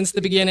Mart since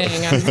the beginning.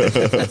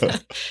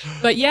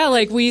 But yeah,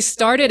 like we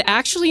started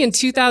actually in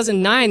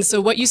 2009.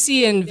 So what you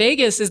see in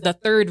Vegas is the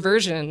third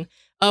version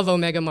of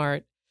Omega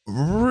Mart.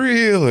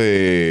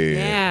 Really?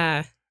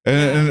 Yeah.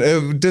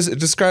 And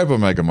describe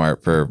Omega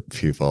Mart for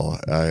people.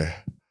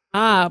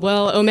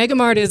 Well, Omega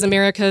Mart is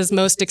America's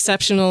most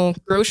exceptional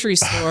grocery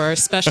store,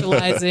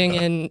 specializing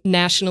in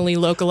nationally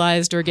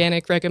localized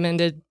organic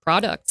recommended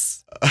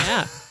products.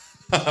 Yeah.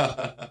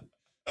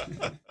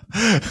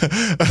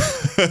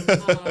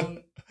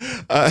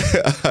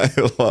 I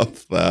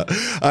love that.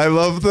 I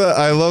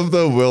love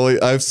the Willie.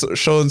 I've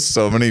shown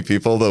so many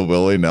people the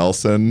Willie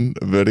Nelson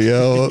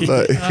video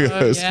that you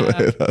guys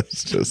made.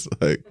 That's just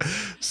like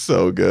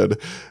so good.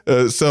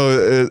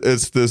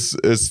 It's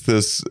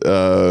this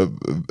a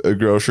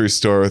grocery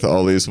store with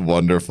all these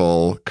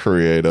wonderful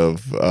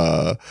creative.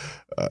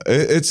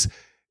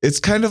 It's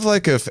kind of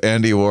like if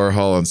Andy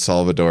Warhol and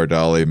Salvador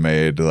Dali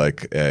made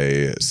like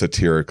a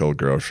satirical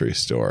grocery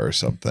store or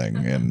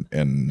something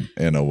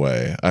in a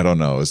way. I don't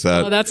know. Is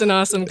that? Oh, that's an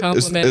awesome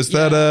compliment. Is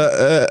that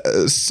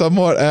a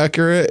somewhat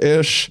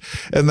accurate-ish?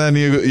 And then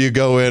you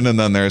go in, and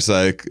then there's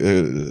like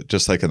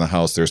just like in the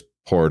house, there's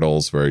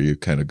portals where you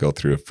kind of go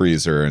through a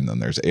freezer, and then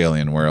there's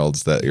alien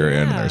worlds that you're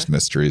in, and there's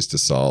mysteries to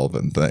solve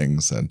and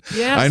things. And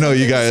I know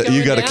you got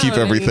to keep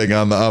everything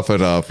on the up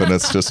and up, and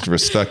it's just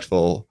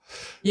respectful.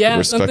 Yeah,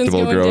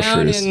 respectable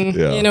groceries.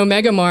 In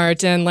Omega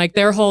Mart, and like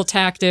their whole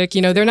tactic,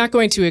 they're not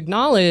going to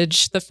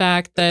acknowledge the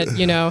fact that,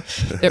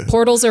 their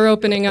portals are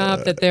opening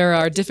up, that there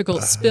are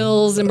difficult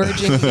spills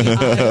emerging in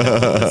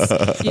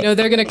the aisles.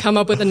 They're going to come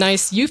up with a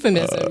nice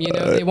euphemism.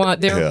 They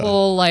want their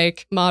whole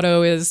like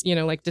motto is,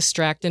 like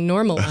distract and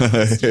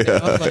normalize.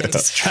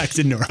 Distract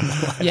and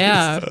normalize.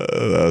 Yeah.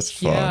 That's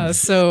fun. Yeah.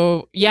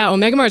 So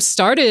Omega Mart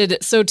started.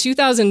 So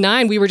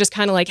 2009, we were just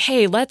kind of like,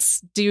 hey,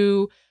 let's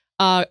do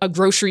a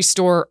grocery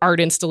store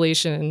art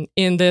installation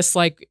in this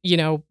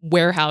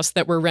warehouse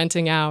that we're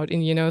renting out.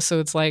 And, so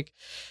it's like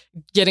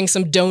getting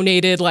some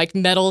donated like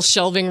metal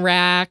shelving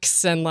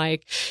racks and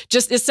like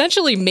just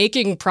essentially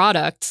making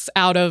products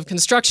out of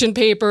construction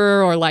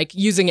paper or like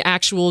using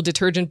actual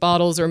detergent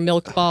bottles or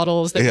milk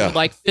bottles that would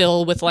like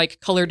fill with like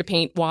colored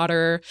paint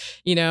water,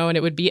 and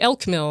it would be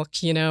elk milk,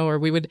 or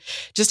we would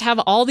just have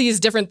all these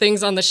different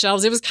things on the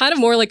shelves. It was kind of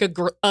more like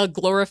a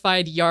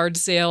glorified yard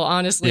sale.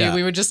 Honestly,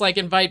 we would just like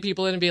invite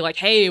people in and be like,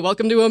 hey,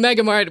 welcome to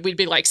Omega Mart. We'd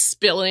be like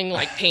spilling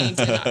like paint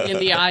in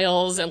the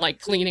aisles and like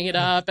cleaning it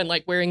up and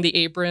like wearing the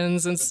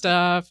aprons and stuff.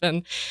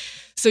 And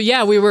so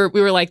we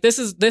were like, this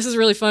is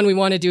really fun. We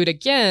want to do it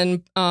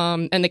again.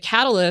 And the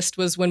catalyst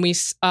was when we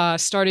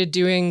started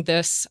doing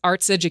this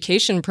arts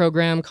education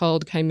program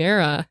called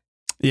Chimera.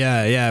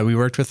 Yeah. We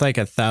worked with like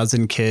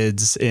 1,000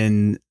 kids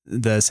in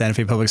the Santa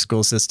Fe public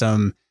school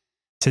system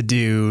to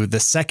do the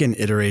second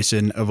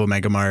iteration of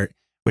Omega Mart,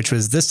 which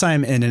was this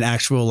time in an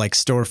actual like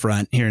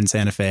storefront here in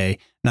Santa Fe.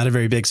 Not a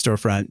very big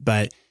storefront,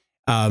 but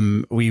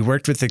we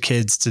worked with the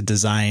kids to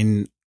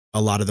design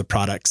a lot of the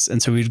products.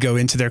 And so we'd go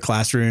into their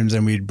classrooms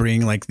and we'd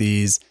bring like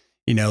these,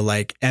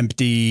 like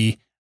empty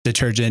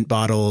detergent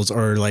bottles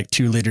or like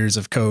 2 liters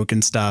of Coke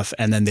and stuff.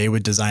 And then they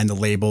would design the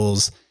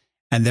labels,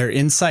 and their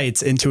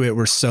insights into it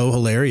were so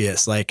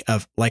hilarious. Like an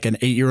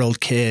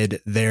 8-year-old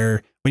kid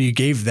there, when you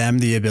gave them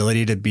the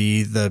ability to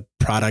be the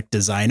product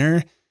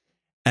designer,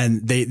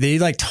 and they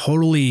like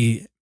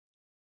totally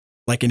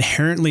like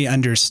inherently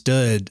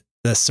understood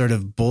the sort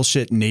of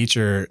bullshit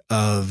nature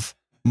of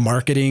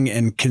marketing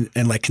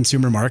and like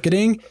consumer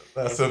marketing.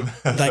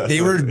 Like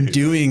they were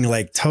doing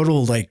like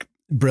total like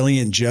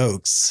brilliant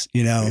jokes,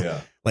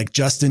 like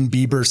Justin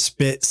Bieber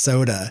spit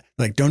soda.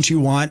 Like, don't you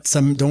want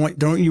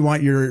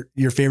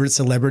your favorite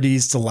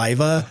celebrity's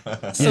saliva?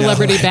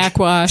 Celebrity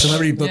backwash.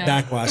 Celebrity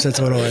backwash. That's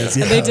what it was.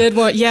 Yeah. They did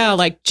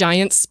like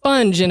giant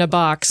sponge in a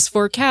box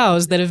for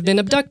cows that have been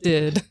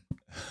abducted.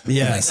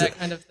 Yeah. Like that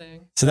kind of thing.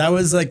 So that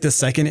was like the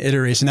second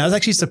iteration. That was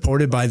actually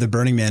supported by the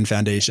Burning Man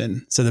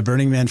Foundation. So the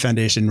Burning Man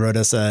Foundation wrote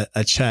us a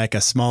check,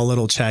 a small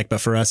little check, but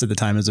for us at the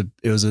time,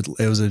 it was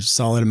a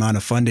solid amount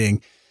of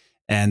funding.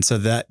 And so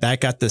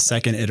that got the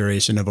second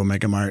iteration of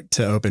Omega Mart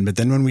to open. But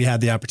then when we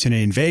had the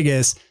opportunity in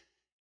Vegas,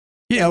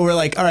 we're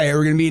like, all right,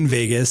 we're going to be in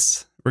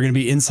Vegas. We're going to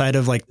be inside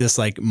of like this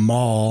like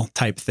mall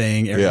type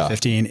thing, Area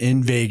 15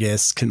 in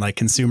Vegas,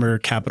 consumer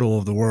capital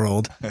of the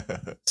world.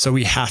 So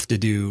we have to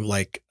do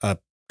like a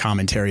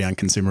commentary on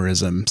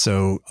consumerism.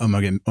 So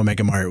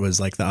Omega Mart was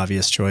like the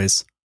obvious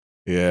choice.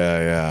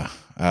 Yeah.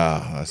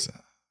 Oh,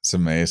 it's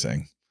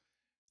amazing.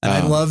 And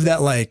I love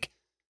that like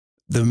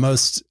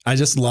I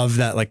just love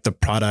that like the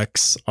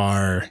products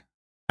are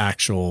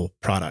actual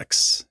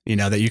products,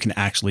 that you can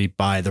actually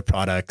buy the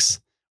products.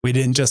 We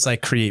didn't just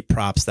like create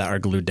props that are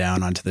glued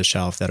down onto the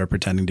shelf that are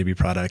pretending to be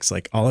products.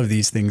 Like all of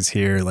these things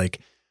here, like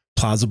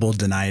plausible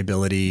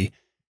deniability,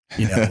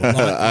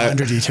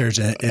 laundry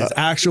detergent is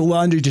actual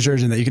laundry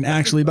detergent that you can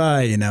actually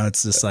buy.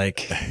 It's just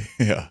like,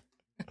 yeah.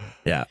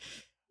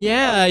 We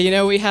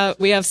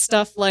have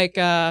stuff like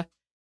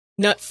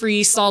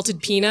nut-free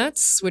salted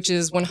peanuts, which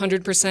is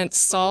 100%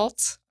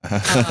 salt.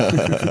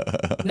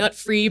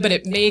 Nut-free, but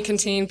it may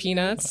contain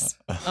peanuts.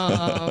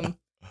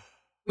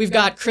 We've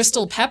got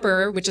crystal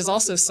pepper, which is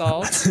also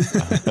salt.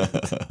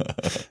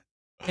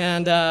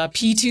 And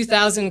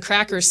P2000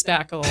 cracker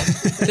spackle.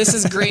 This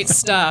is great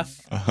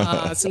stuff.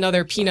 It's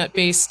another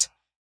peanut-based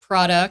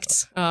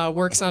product.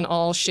 Works on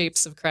all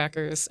shapes of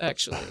crackers,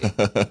 actually.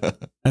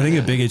 I think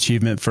a big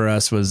achievement for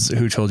us was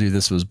Who Told You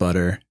This Was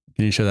Butter?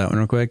 Can you show that one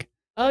real quick?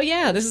 Oh,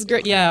 yeah, this is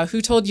great. Yeah,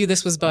 who told you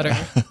this was butter?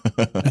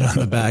 And on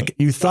the back,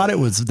 you thought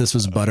this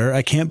was butter.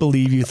 I can't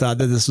believe you thought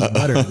that this was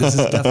butter. This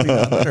is definitely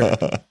not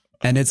butter.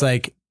 And it's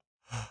like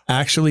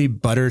actually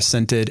butter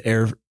scented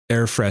air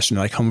freshener,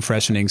 like home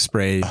freshening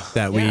spray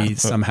that we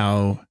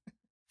somehow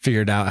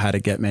figured out how to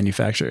get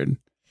manufactured.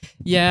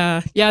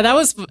 Yeah, that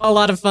was a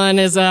lot of fun,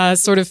 is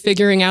sort of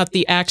figuring out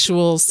the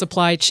actual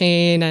supply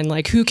chain and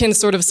like who can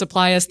sort of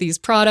supply us these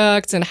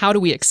products and how do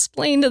we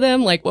explain to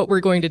them like what we're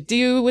going to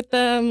do with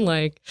them.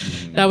 Like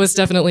that was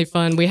definitely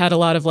fun. We had a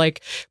lot of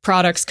like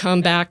products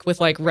come back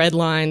with like red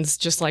lines,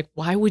 just like,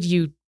 why would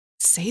you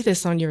say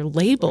this on your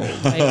label?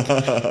 Like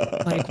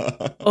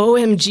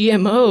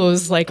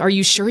OMGMOs, like, are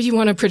you sure you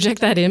want to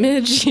project that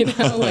image? You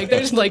know, like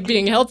they're just like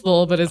being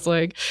helpful, but it's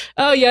like,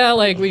 oh yeah,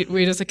 like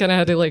we just kind of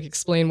had to like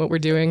explain what we're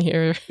doing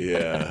here.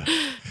 Yeah.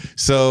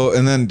 So,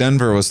 and then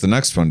Denver was the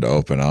next one to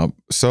open up.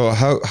 So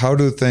how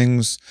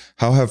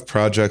have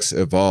projects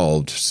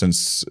evolved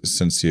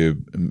since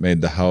you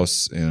made the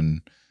house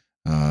in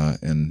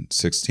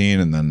 16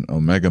 and then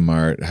Omega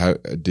Mart?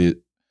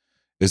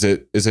 Is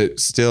it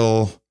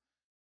still,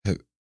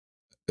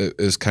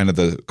 is kind of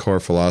the core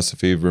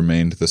philosophy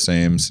remained the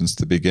same since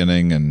the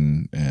beginning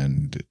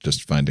and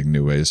just finding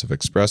new ways of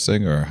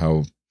expressing, or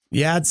how?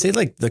 Yeah, I'd say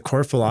like the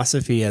core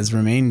philosophy has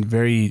remained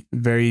very,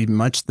 very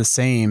much the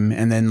same.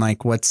 And then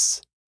like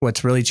what's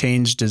really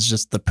changed is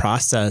just the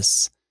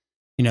process,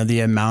 you know,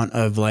 the amount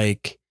of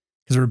like,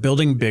 because we're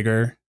building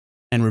bigger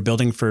and we're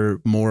building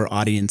for more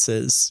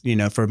audiences, you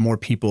know, for more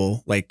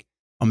people. Like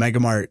Omega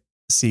Mart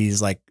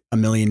sees like 1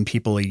 million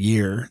people a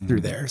year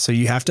through there. So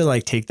you have to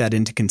like take that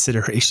into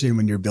consideration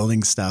when you're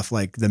building stuff,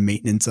 like the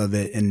maintenance of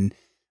it and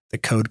the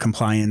code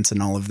compliance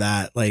and all of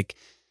that. Like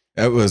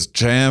it was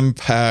jam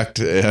packed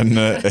in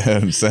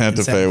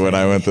Santa Fe when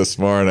I went this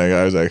morning.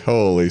 I was like,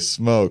 holy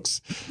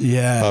smokes.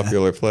 Yeah.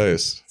 Popular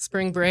place.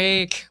 Spring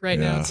break right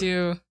now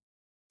too.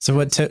 So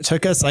what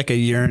took us like 1.5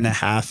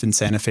 years in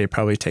Santa Fe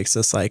probably takes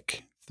us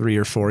like 3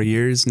 or 4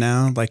 years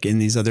now, like in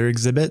these other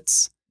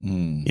exhibits,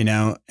 you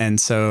know? And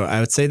so I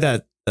would say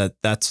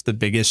that's the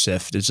biggest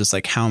shift, is just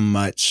like how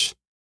much,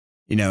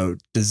 you know,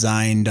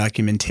 design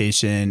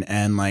documentation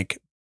and like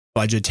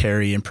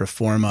budgetary and pro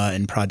forma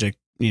and project,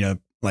 you know,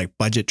 like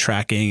budget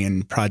tracking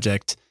and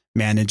project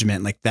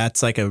management. Like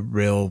that's like a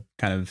real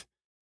kind of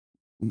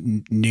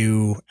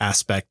new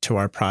aspect to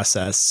our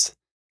process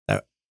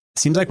that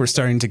seems like we're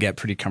starting to get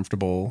pretty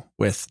comfortable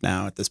with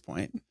now at this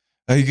point.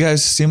 You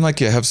guys seem like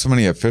you have so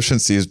many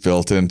efficiencies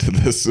built into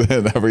this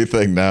and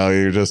everything now.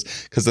 You're just,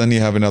 because then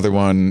you have another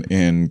one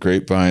in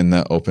Grapevine,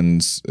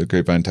 Texas,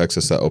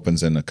 that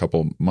opens in a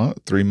couple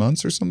 3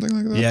 months or something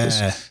like that.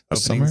 Yeah,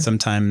 this summer?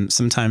 sometime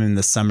in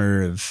the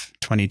summer of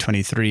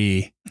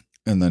 2023,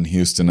 and then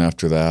Houston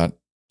after that.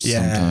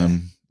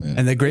 Sometime. Yeah.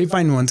 And the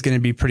Grapevine one's going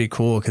to be pretty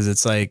cool because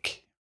it's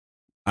like,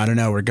 I don't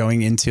know, we're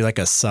going into like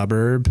a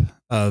suburb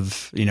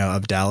of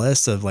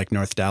Dallas, of like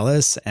North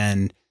Dallas,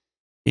 and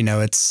you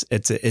know, it's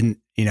going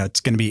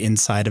to be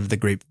inside of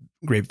the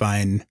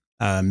Grapevine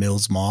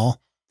Mills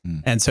Mall.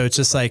 And so it's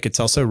just like, it's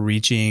also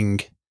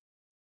reaching,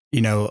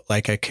 you know,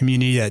 like a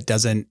community that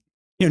doesn't,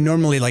 you know,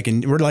 normally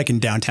we're like in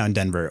downtown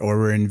Denver, or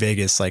we're in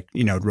Vegas, like,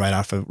 you know, right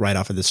off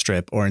of the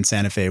strip, or in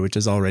Santa Fe, which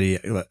is already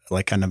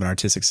like kind of an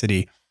artistic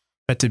city,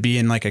 but to be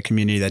in like a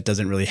community that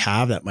doesn't really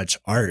have that much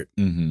art,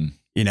 you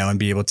know, and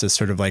be able to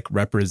sort of like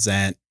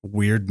represent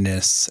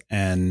weirdness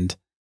and,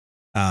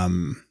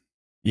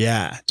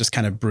 just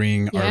kind of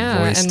bring our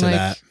voice to like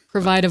that.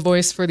 Provide a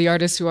voice for the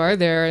artists who are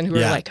there and who are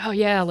like, oh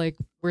yeah, like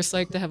we're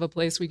psyched to have a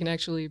place we can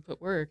actually put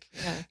work.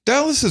 Yeah.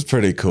 Dallas is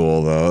pretty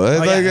cool though.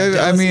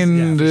 I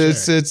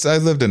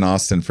lived in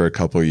Austin for a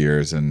couple of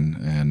years,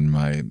 and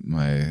my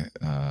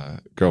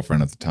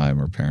girlfriend at the time,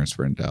 her parents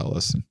were in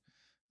Dallas, and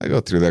I go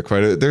through that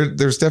quite a bit.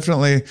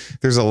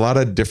 There's a lot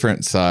of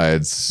different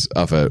sides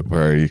of it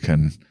where you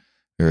can.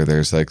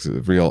 There's like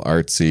real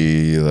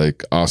artsy,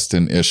 like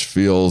Austin-ish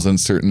feels in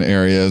certain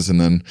areas.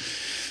 And then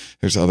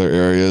there's other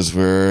areas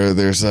where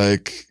there's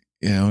like,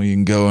 you know, you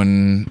can go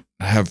and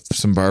have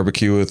some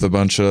barbecue with a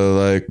bunch of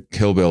like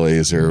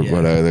hillbillies or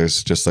whatever.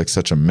 There's just like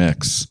such a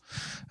mix.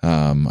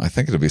 I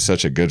think it'll be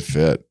such a good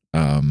fit.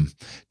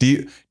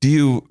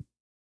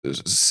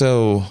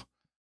 So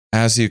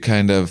as you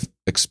kind of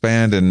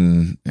expand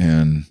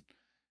and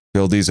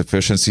build these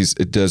efficiencies,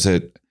 are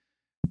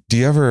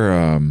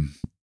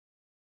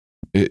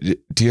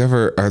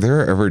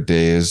there ever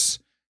days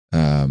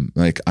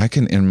like I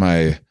can in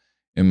my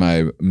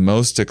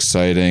most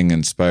exciting,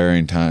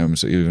 inspiring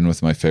times, even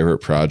with my favorite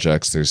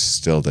projects, there's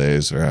still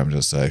days where I'm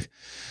just like,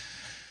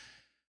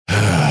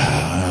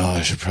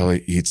 I should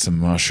probably eat some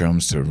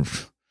mushrooms to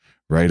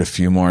write a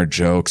few more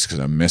jokes because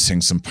I'm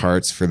missing some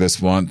parts for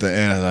this one thing.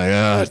 And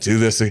I'm like, do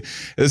this. Are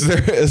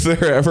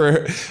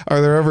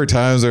there ever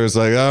times where it's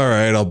like, all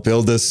right, I'll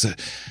build this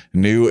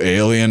new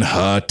alien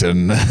hut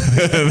and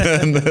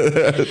then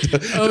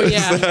Oh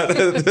yeah,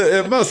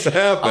 it must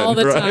happen all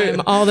the right?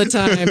 time, all the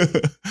time.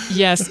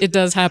 Yes, it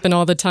does happen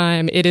all the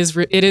time. It is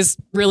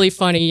really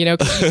funny,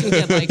 'cause you can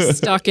get like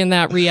stuck in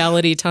that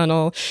reality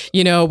tunnel,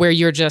 where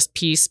you're just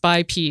piece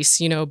by piece,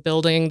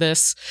 building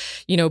this,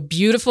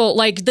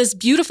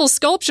 beautiful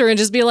sculpture and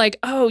just be like,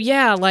 oh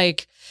yeah,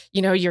 like,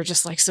 you're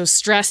just like so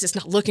stressed. It's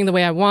not looking the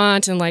way I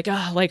want. And like,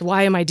 oh, like,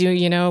 why am I doing,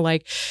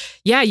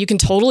 yeah, you can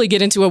totally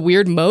get into a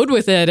weird mode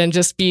with it and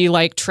just be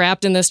like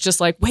trapped in this,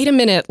 just like, wait a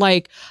minute,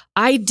 like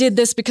I did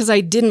this because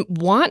I didn't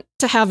want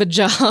to have a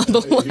job.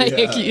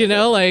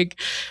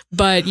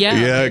 But yeah.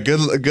 Yeah.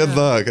 Good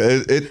luck.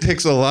 It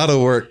takes a lot of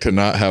work to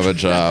not have a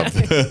job.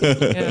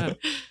 Yeah.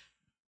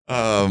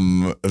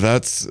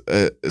 That's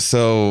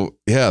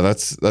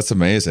that's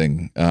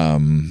amazing.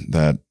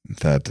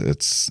 That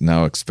it's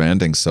now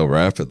expanding so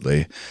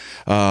rapidly.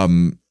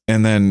 And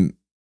then,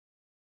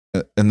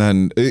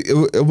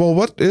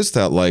 what is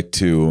that like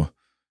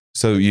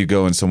so you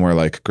go in somewhere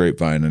like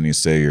Grapevine and you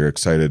say you're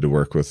excited to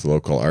work with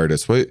local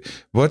artists.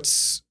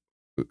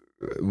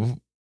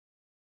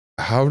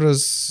 How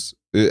does,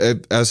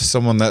 as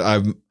someone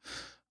that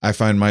I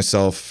find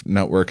myself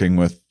networking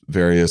with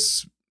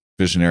various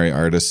visionary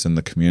artists in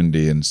the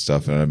community and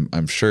stuff, and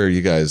I'm sure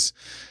you guys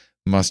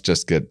must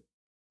just get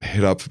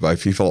hit up by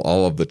people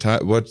all of the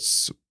time.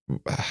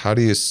 How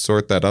do you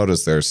sort that out?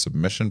 Is there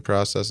submission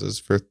processes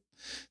for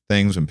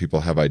things when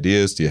people have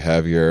ideas? Do you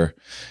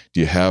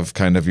have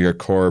kind of your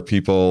core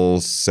people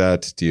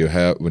set? Do you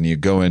have, when you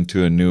go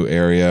into a new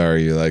area, are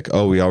you like,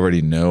 oh, we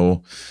already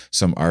know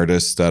some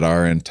artists that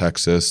are in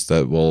Texas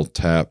that will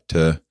tap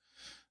to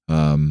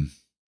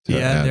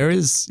yeah,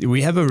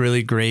 we have a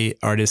really great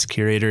artist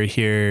curator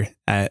here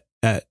at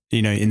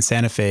in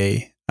Santa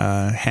Fe,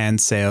 Hand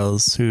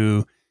Sales,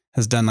 who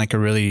has done like a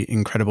really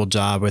incredible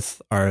job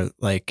with our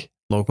like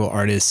local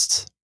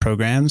artist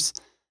programs.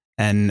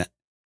 And,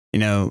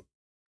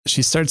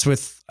 she starts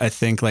with, I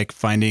think, like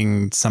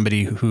finding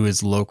somebody who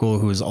is local,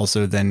 who is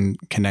also then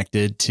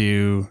connected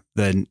to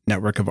the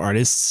network of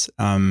artists.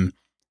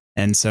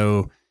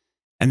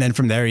 And then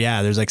from there,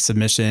 yeah, there's like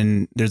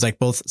submission, there's like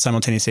both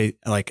simultaneously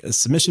like a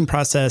submission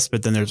process,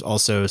 but then there's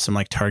also some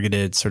like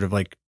targeted sort of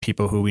like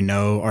people who we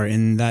know are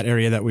in that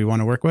area that we want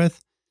to work with.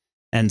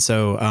 And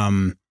so,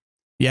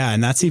 yeah,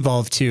 and that's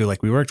evolved too.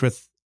 Like we worked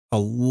with a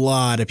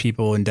lot of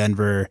people in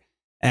Denver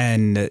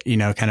and,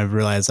 kind of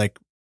realized like,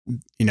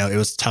 it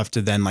was tough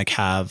to then like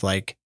have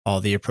like all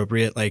the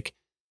appropriate, like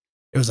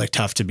it was like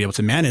tough to be able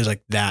to manage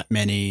like that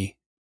many,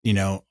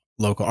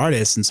 local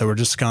artists. And so we're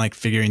just kind of like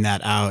figuring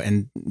that out.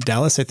 And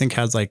Dallas, I think,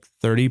 has like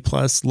 30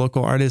 plus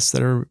local artists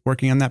that are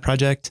working on that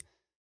project.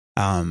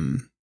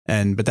 But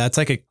that's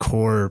like a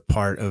core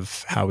part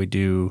of how we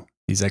do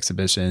these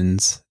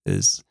exhibitions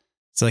is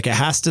it's like, it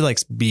has to like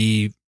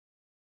be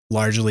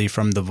largely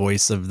from the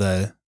voice of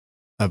the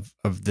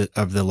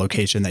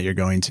location that you're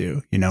going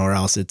to, or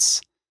else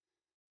it's,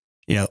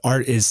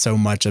 art is so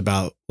much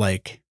about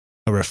like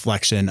a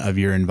reflection of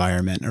your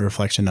environment, a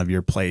reflection of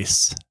your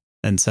place.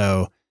 And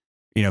so,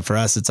 for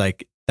us, it's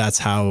like, that's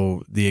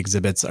how the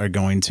exhibits are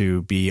going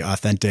to be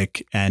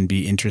authentic and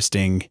be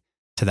interesting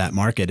to that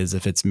market, is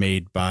if it's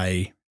made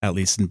by, at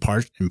least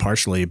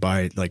partially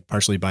by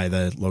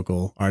the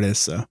local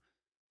artists. So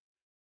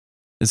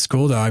it's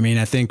cool though. I mean,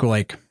 I think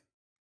like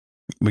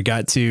we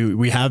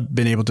have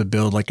been able to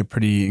build like a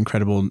pretty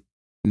incredible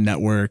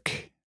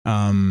network.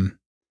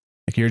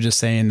 Like you're just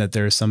saying that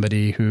there's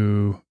somebody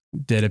who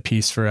did a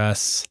piece for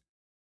us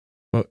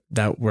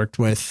that worked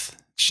with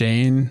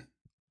Shane.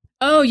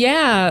 Oh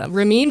yeah,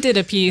 Ramin did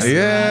a piece.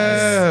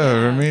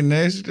 Yeah, Ramin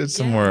Nation did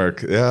some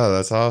work. Yeah,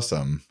 that's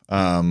awesome.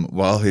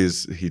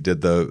 He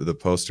did the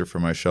poster for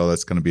my show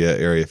that's going to be at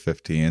Area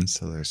 15,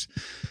 so there's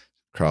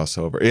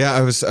crossover. Yeah,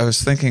 I was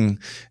thinking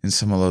in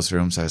some of those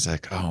rooms, I was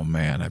like, oh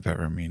man, I bet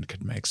Ramin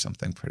could make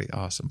something pretty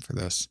awesome for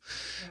this.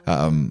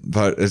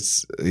 But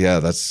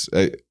that's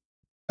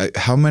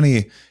how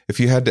many, if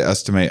you had to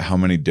estimate how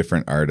many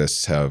different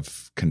artists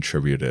have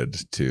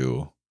contributed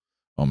to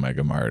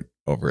Omega Mart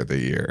over the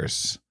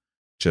years,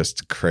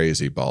 just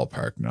crazy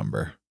ballpark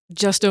number.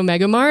 Just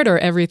Omega Mart or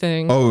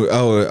everything?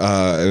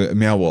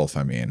 Meow Wolf.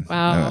 I mean,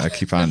 wow. I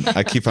keep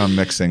on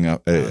mixing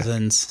up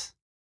thousands,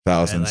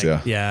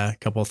 like, yeah, a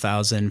couple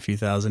thousand, few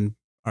thousand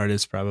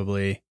artists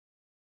probably.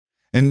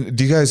 And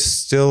do you guys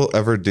still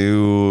ever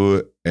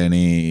do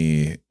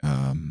any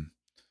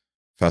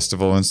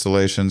festival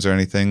installations or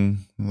anything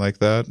like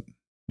that?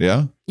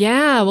 Yeah.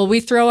 Yeah. Well,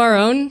 we throw our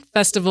own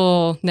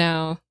festival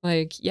now.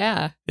 Like,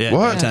 yeah.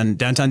 What?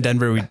 Downtown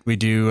Denver, we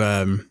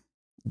do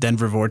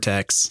Denver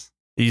Vortex.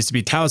 It used to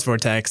be Taos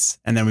Vortex,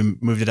 and then we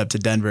moved it up to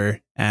Denver.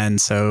 And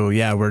so,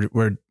 yeah,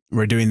 we're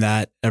doing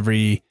that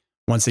every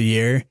once a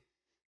year.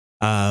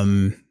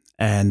 And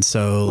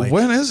so, like,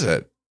 when is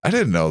it? I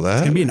didn't know that.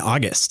 It's gonna be in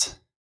August.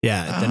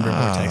 Yeah, Denver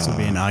Vortex will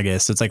be in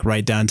August. It's like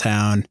right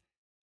downtown.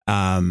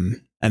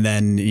 And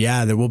then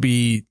there will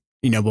be,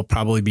 we'll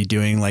probably be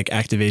doing like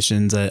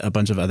activations at a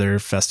bunch of other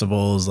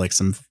festivals, like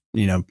some,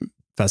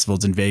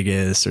 festivals in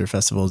Vegas or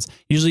festivals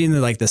usually in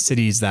the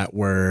cities that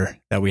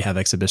we have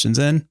exhibitions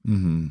in.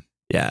 Mm-hmm.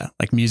 Yeah.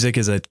 Like music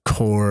is a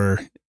core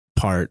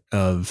part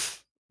of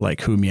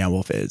like who Meow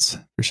Wolf is,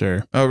 for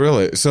sure. Oh,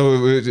 really?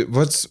 So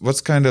what's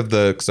kind of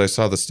because I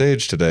saw the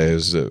stage today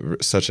is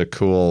such a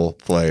cool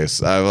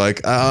place. I'm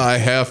like, I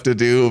have to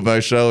do my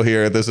show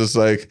here. This is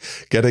like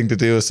getting to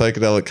do a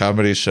psychedelic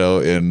comedy show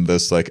in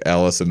this like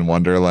Alice in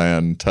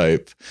Wonderland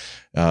type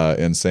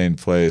insane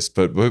place.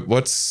 But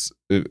what is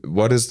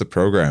the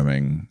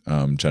programming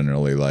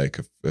generally like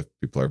if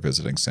people are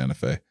visiting Santa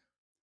Fe?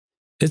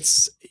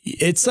 It's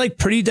like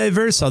pretty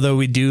diverse, although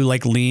we do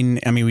like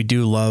we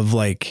do love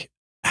like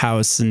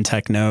house and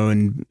techno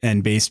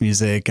and bass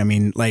music. I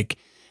mean, like,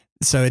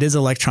 so it is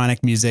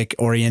electronic music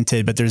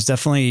oriented, but there's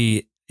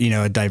definitely,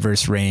 a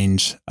diverse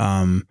range.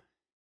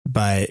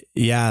 But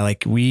yeah,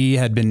 like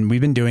we've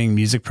been doing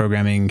music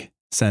programming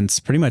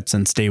pretty much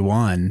since day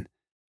one.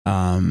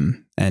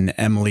 And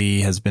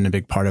Emily has been a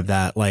big part of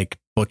that, like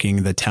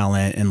booking the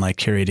talent and like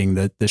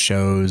curating the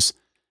shows,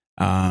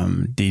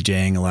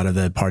 DJing a lot of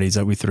the parties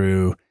that we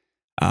threw.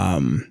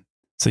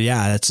 So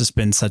yeah, that's just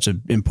been such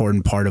an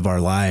important part of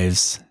our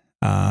lives.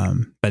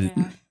 But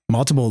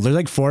there's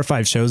like 4 or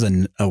 5 shows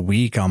in a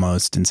week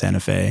almost in Santa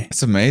Fe.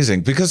 It's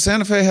amazing because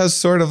Santa Fe has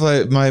sort of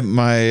like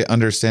my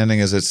understanding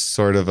is it's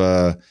sort of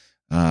a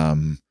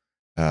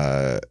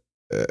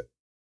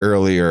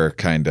earlier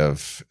kind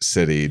of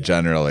city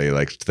generally,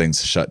 like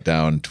things shut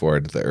down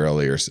toward the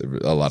earlier,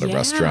 a lot of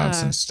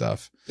restaurants and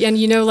stuff. And,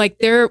 like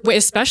there,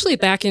 especially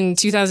back in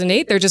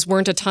 2008, there just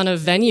weren't a ton of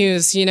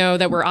venues,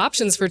 that were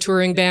options for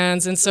touring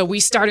bands. And so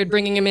we started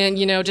bringing them in,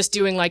 just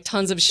doing like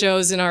tons of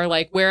shows in our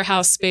like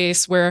warehouse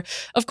space where,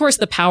 of course,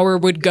 the power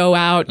would go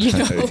out,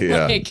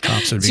 like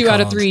 2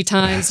 out of 3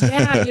 times.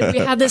 Yeah. We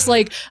had this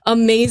like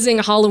amazing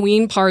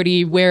Halloween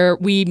party where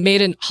we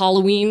made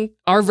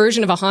our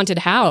version of a haunted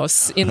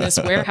house in this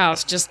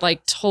warehouse, just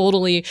like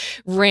totally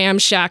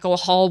ramshackle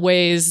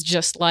hallways,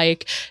 just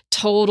like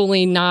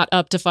totally not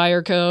up to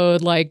fire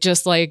code, like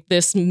just like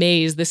this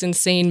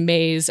insane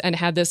maze, and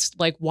had this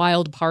like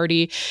wild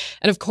party.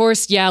 And of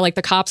course, like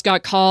the cops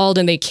got called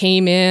and they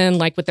came in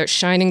like with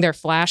shining their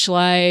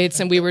flashlights,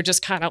 and we were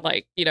just kind of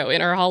like,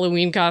 in our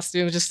Halloween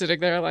costumes, just sitting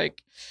there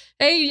like,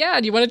 hey,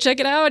 do you want to check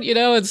it out?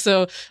 And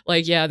so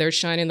like, they're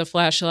shining the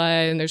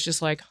flashlight and there's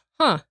just like,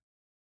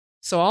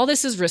 so all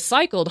this is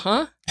recycled,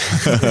 huh?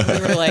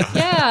 We were like,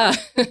 yeah.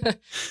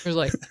 We were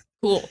like,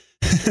 cool.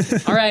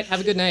 All right, have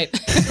a good night.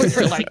 We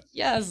were like,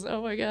 yes,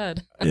 oh my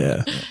God.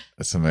 Yeah.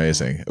 That's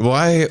amazing.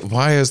 Why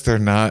is there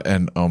not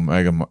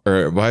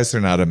why is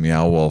there not a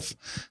Meow Wolf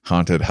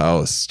haunted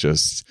house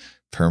just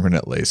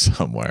permanently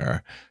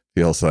somewhere?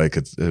 Feels like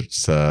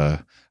it's I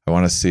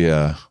want to see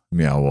a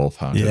Meow Wolf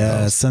haunted house.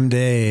 Yeah,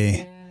 someday.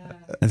 Yeah.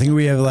 I think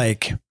we have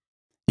like,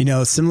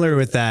 similar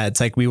with that,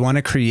 it's like we want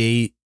to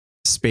create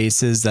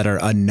spaces that are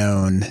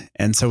unknown.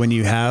 And so when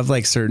you have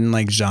like certain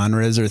like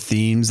genres or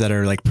themes that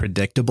are like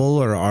predictable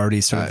or already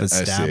sort of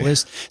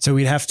established, so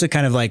we'd have to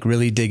kind of like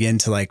really dig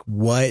into like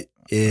what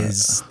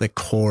is the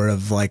core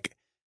of like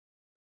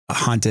a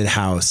haunted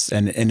house,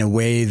 and in a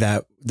way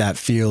that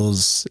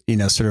feels,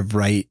 sort of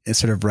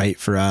right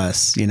for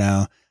us,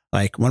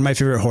 like one of my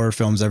favorite horror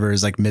films ever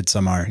is like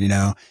Midsommar,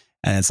 and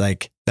it's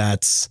like,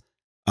 that's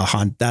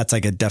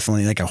like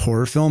definitely like a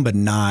horror film, but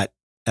not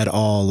at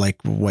all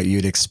like what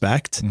you'd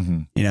expect,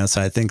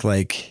 so I think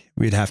like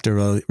we'd have to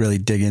really, really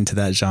dig into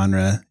that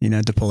genre,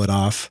 to pull it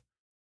off.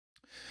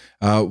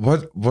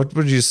 What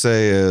would you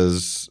say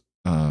is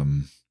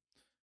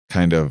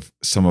kind of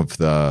some of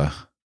the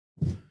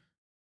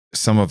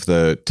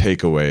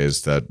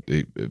takeaways that,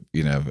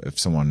 if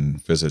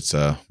someone visits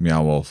a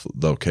Meow Wolf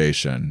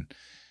location,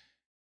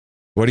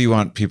 what do you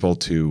want people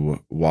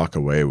to walk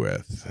away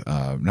with?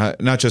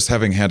 Not just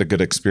having had a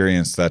good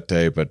experience that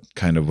day, but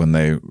kind of when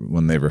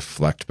they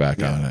reflect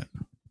back on it.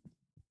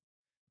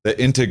 The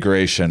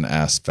integration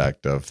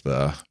aspect of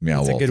the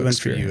Meow Wolf experience.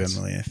 That's a good one for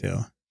you, Emily, I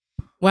feel.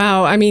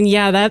 Wow. I mean,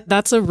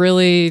 that's a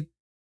really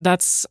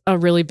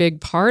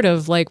big part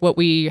of like what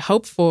we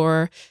hope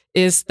for,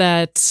 is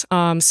that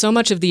so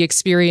much of the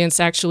experience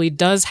actually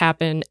does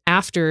happen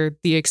after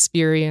the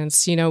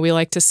experience. We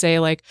like to say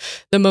like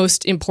the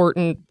most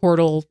important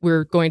portal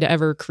we're going to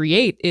ever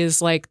create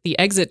is like the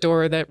exit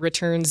door that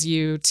returns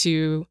you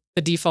to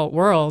the default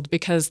world,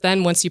 because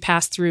then once you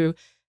pass through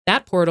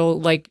that portal,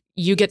 like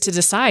you get to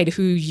decide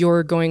who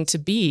you're going to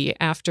be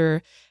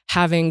after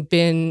having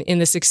been in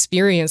this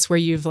experience where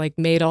you've like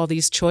made all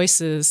these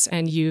choices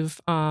and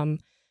you've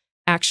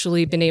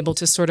actually been able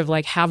to sort of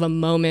like have a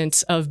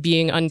moment of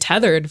being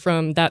untethered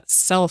from that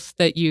self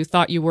that you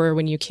thought you were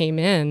when you came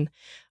in.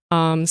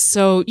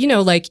 So,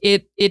 like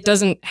it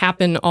doesn't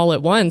happen all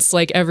at once.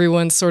 Like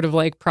everyone sort of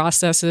like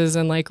processes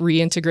and like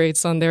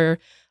reintegrates on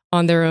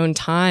their own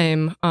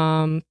time.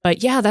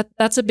 But yeah,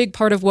 that's a big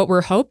part of what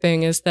we're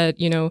hoping, is that,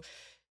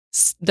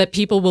 that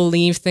people will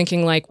leave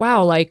thinking like,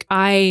 wow, like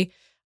I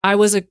I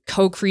was a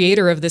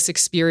co-creator of this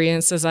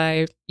experience as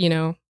I,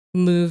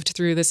 moved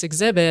through this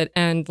exhibit.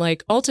 And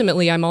like,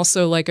 ultimately, I'm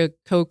also like a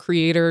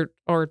co-creator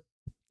or,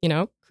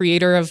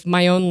 creator of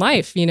my own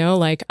life,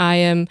 like I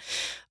am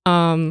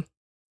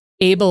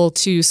able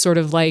to sort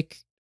of like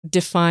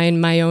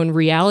define my own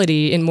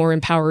reality in more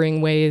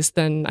empowering ways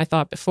than I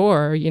thought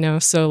before,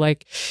 So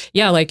like,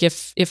 yeah, like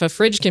if a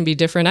fridge can be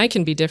different, I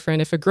can be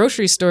different. If a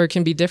grocery store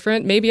can be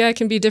different, maybe I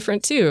can be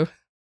different too.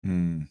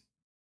 Yeah,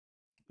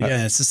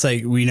 it's just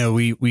like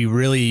we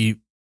really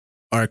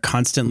are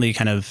constantly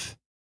kind of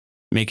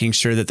making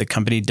sure that the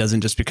company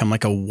doesn't just become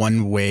like a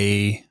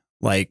one-way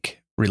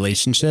like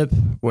relationship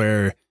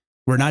where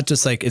we're not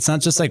just like, it's not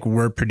just like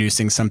we're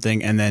producing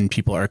something and then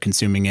people are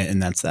consuming it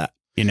and that's that,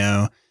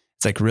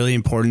 It's like really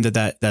important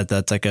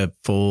that's like a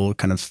full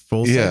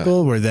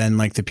cycle where then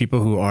like the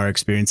people who are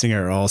experiencing it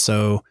are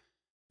also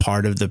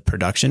part of the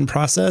production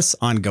process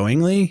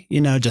ongoingly,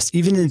 just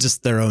even in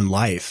just their own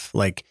life,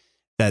 like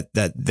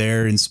that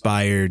they're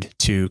inspired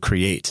to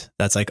create.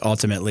 That's like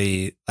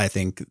ultimately, I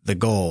think the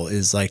goal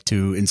is like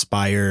to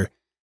inspire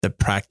the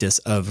practice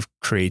of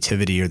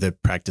creativity or the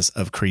practice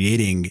of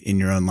creating in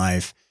your own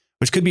life,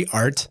 which could be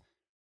art,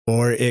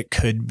 or it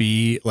could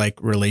be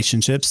like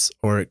relationships,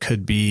 or it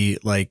could be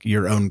like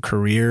your own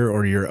career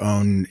or your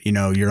own,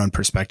 your own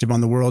perspective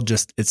on the world.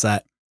 Just it's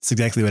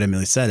exactly what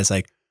Emily said. It's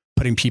like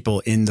putting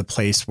people in the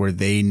place where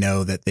they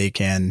know that they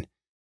can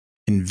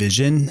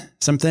envision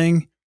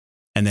something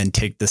and then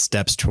take the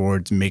steps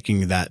towards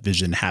making that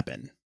vision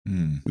happen,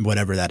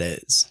 whatever that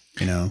is,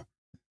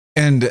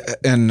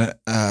 And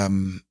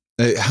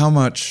how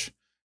much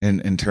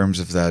in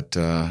terms of that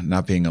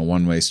not being a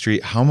one-way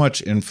street, how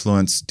much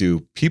influence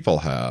do people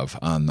have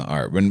on the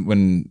art?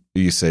 When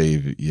you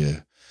say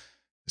you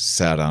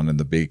sat on in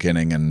the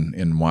beginning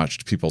and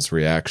watched people's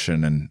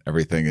reaction and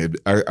everything,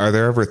 are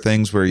there ever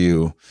things where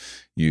you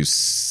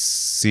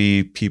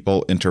see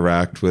people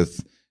interact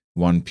with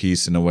one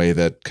piece in a way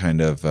that kind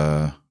of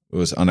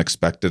was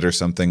unexpected or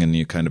something, and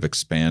you kind of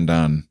expand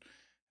on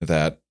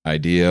that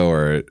idea,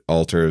 or it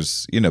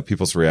alters,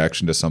 people's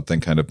reaction to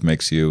something, kind of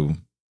makes you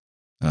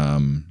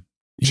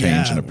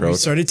change an approach? We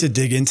started to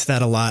dig into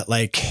that a lot,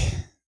 like,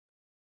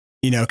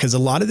 because a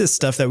lot of this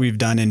stuff that we've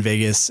done in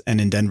Vegas and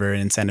in Denver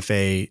and in Santa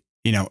Fe,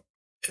 in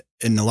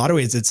a lot of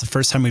ways, it's the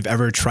first time we've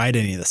ever tried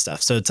any of this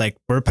stuff. So it's like,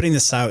 we're putting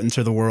this out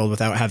into the world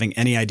without having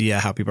any idea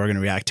how people are going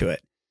to react to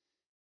it.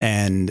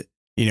 And,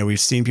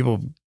 we've seen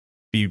people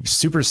be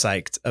super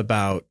psyched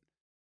about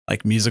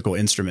like musical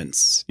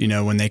instruments,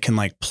 when they can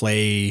like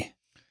play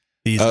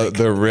these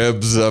the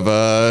ribs of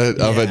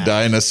a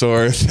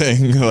dinosaur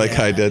thing, like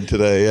I did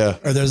today. Yeah.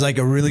 Or there's like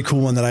a really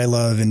cool one that I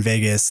love in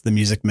Vegas, the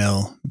Music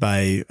Mill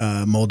by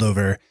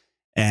Moldover.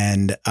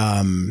 And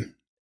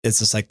it's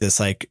just like this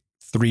like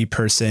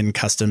 3-person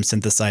custom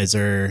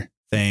synthesizer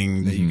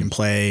thing that you can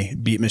play,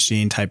 beat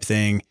machine type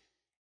thing.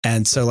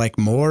 And so like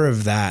more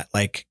of that,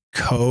 like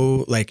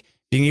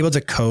being able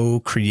to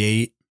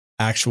co-create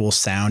actual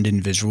sound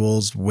and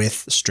visuals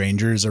with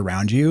strangers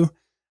around you,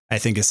 I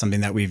think is something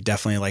that we've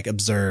definitely like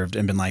observed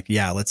and been like,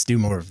 yeah, let's do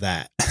more of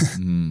that.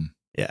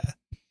 Yeah.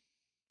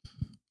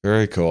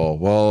 Very cool.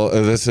 Well,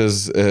 this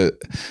is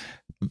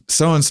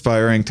so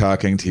inspiring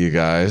talking to you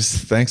guys.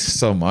 Thanks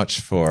so much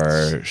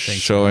for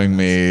showing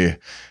me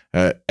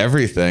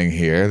everything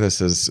here. This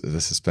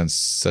has been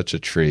such a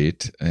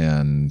treat,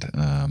 and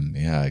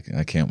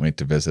I can't wait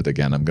to visit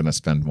again. I'm going to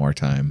spend more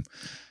time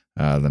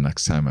the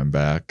next time I'm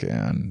back,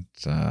 and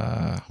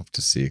hope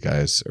to see you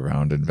guys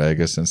around in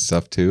Vegas and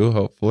stuff too,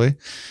 hopefully.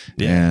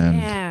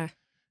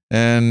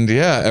 And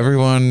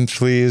everyone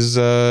please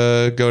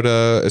go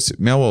to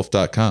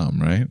meowwolf.com,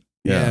 right?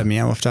 Yeah,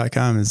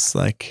 meowwolf.com is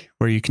like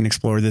where you can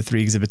explore the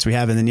 3 exhibits we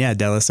have. And then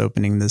Dallas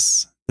opening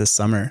this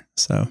summer.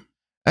 So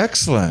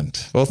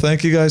excellent. Well,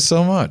 thank you guys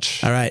so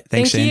much. All right.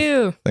 Thanks, Shane. Thank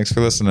you. Thanks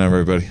for listening,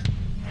 everybody.